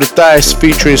 Roll the Dice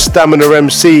featuring Stamina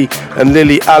MC and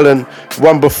Lily Allen.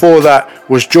 One before that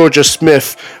was Georgia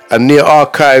Smith and Near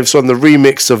Archives on the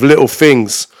remix of Little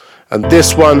Things. And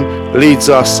this one leads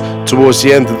us towards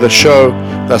the end of the show.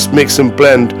 That's Mix and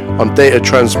Blend on Data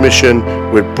Transmission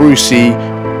with Brucey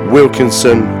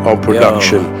Wilkinson on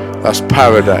production. That's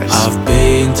Paradise. I've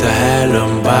been to hell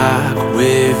and back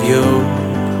with you.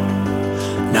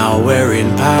 Now we're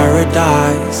in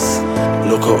paradise.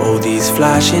 Look at all these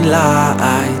flashing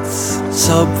lights.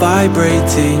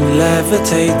 Sub-vibrating,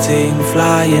 levitating,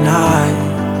 flying high.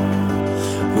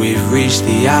 We've reached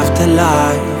the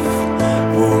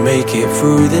afterlife. We'll make it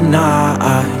through the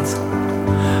night.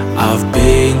 I've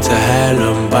been to hell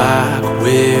and back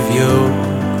with you.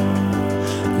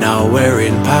 Now we're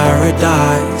in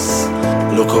paradise.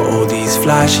 Look at all these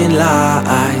flashing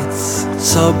lights.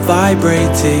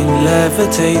 Sub-vibrating,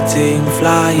 levitating,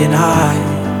 flying high.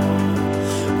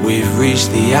 We've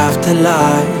reached the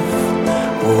afterlife.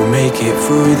 We'll make it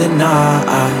through the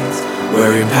night.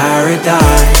 We're in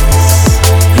paradise.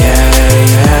 Yeah,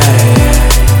 yeah, yeah.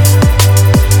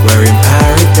 We're in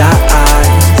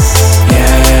paradise.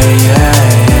 Yeah, yeah,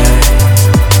 yeah.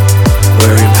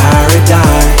 We're in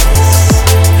paradise.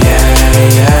 Yeah,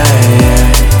 yeah, yeah.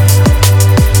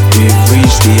 We've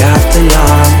reached the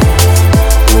afterlife.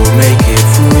 We'll make it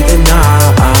through the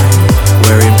night.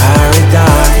 We're in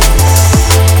paradise.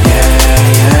 Yeah, yeah,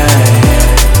 yeah.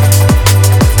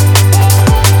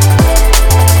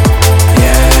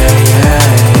 Yeah, yeah,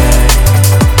 yeah.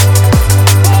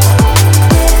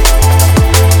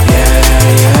 Yeah,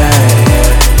 yeah, yeah.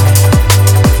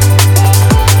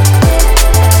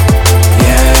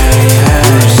 Yeah, yeah.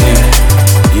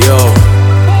 Yo,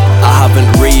 I haven't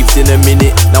raved in a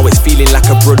minute. Now it's feeling like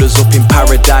a brother's up in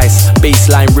paradise.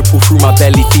 Baseline ripple through my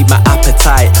belly, feed my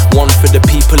appetite. One for the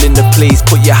people in the place,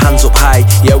 put your hands up high.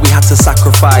 Yeah, we had to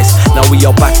sacrifice, now we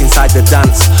are back inside the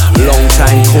dance. Long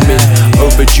time coming,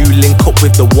 overdue, link up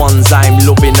with the ones I'm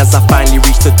loving. As I finally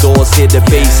reach the doors, hear the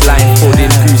baseline pulling.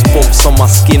 Goosebumps on my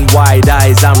skin, wide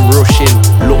eyes, I'm rushing.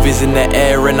 Love is in the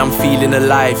air and I'm feeling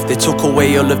alive. They took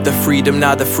away all of the freedom,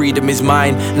 now the freedom is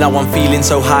mine. Now I'm feeling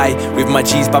so high, with my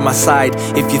G's by my side.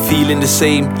 If you're feeling the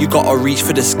same, you gotta reach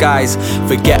for the skies.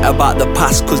 Forget about the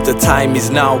past, cause the time is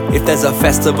now. If there's a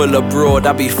festival abroad,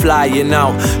 I'll be flying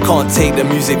out. Can't take the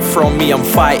music from me, I'm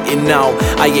fighting now.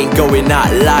 I ain't going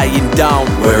out lying down.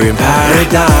 We're in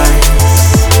paradise.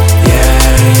 Yeah,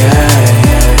 yeah,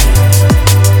 yeah.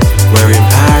 We're in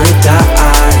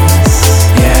paradise.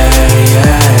 Yeah,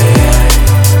 yeah, yeah.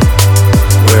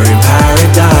 We're in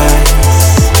paradise.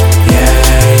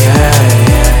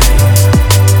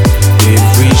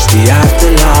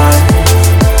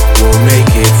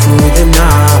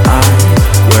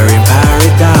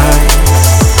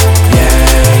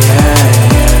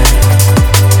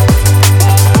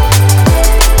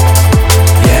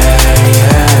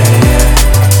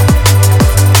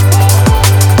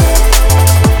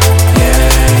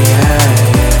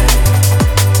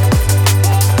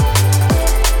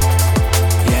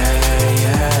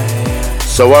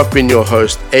 So I've been your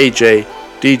host, AJ,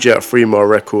 DJ at 3 Mile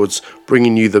Records,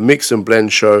 bringing you the Mix and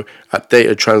Blend show at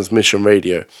Data Transmission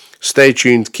Radio. Stay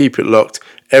tuned, keep it locked,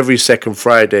 every second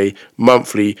Friday,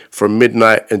 monthly, from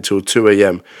midnight until 2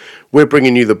 a.m. We're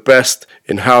bringing you the best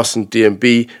in house and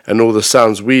D&B and all the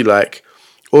sounds we like.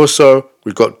 Also,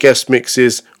 we've got guest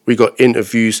mixes, we got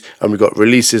interviews, and we got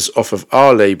releases off of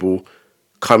our label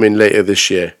coming later this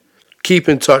year. Keep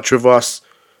in touch with us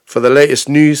for the latest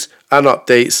news and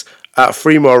updates at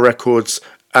 3 Mile Records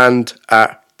and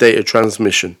at Data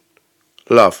Transmission.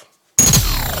 Love.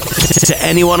 To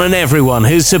anyone and everyone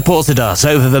who's supported us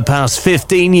over the past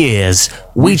 15 years,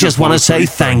 we just want to say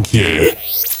thank you.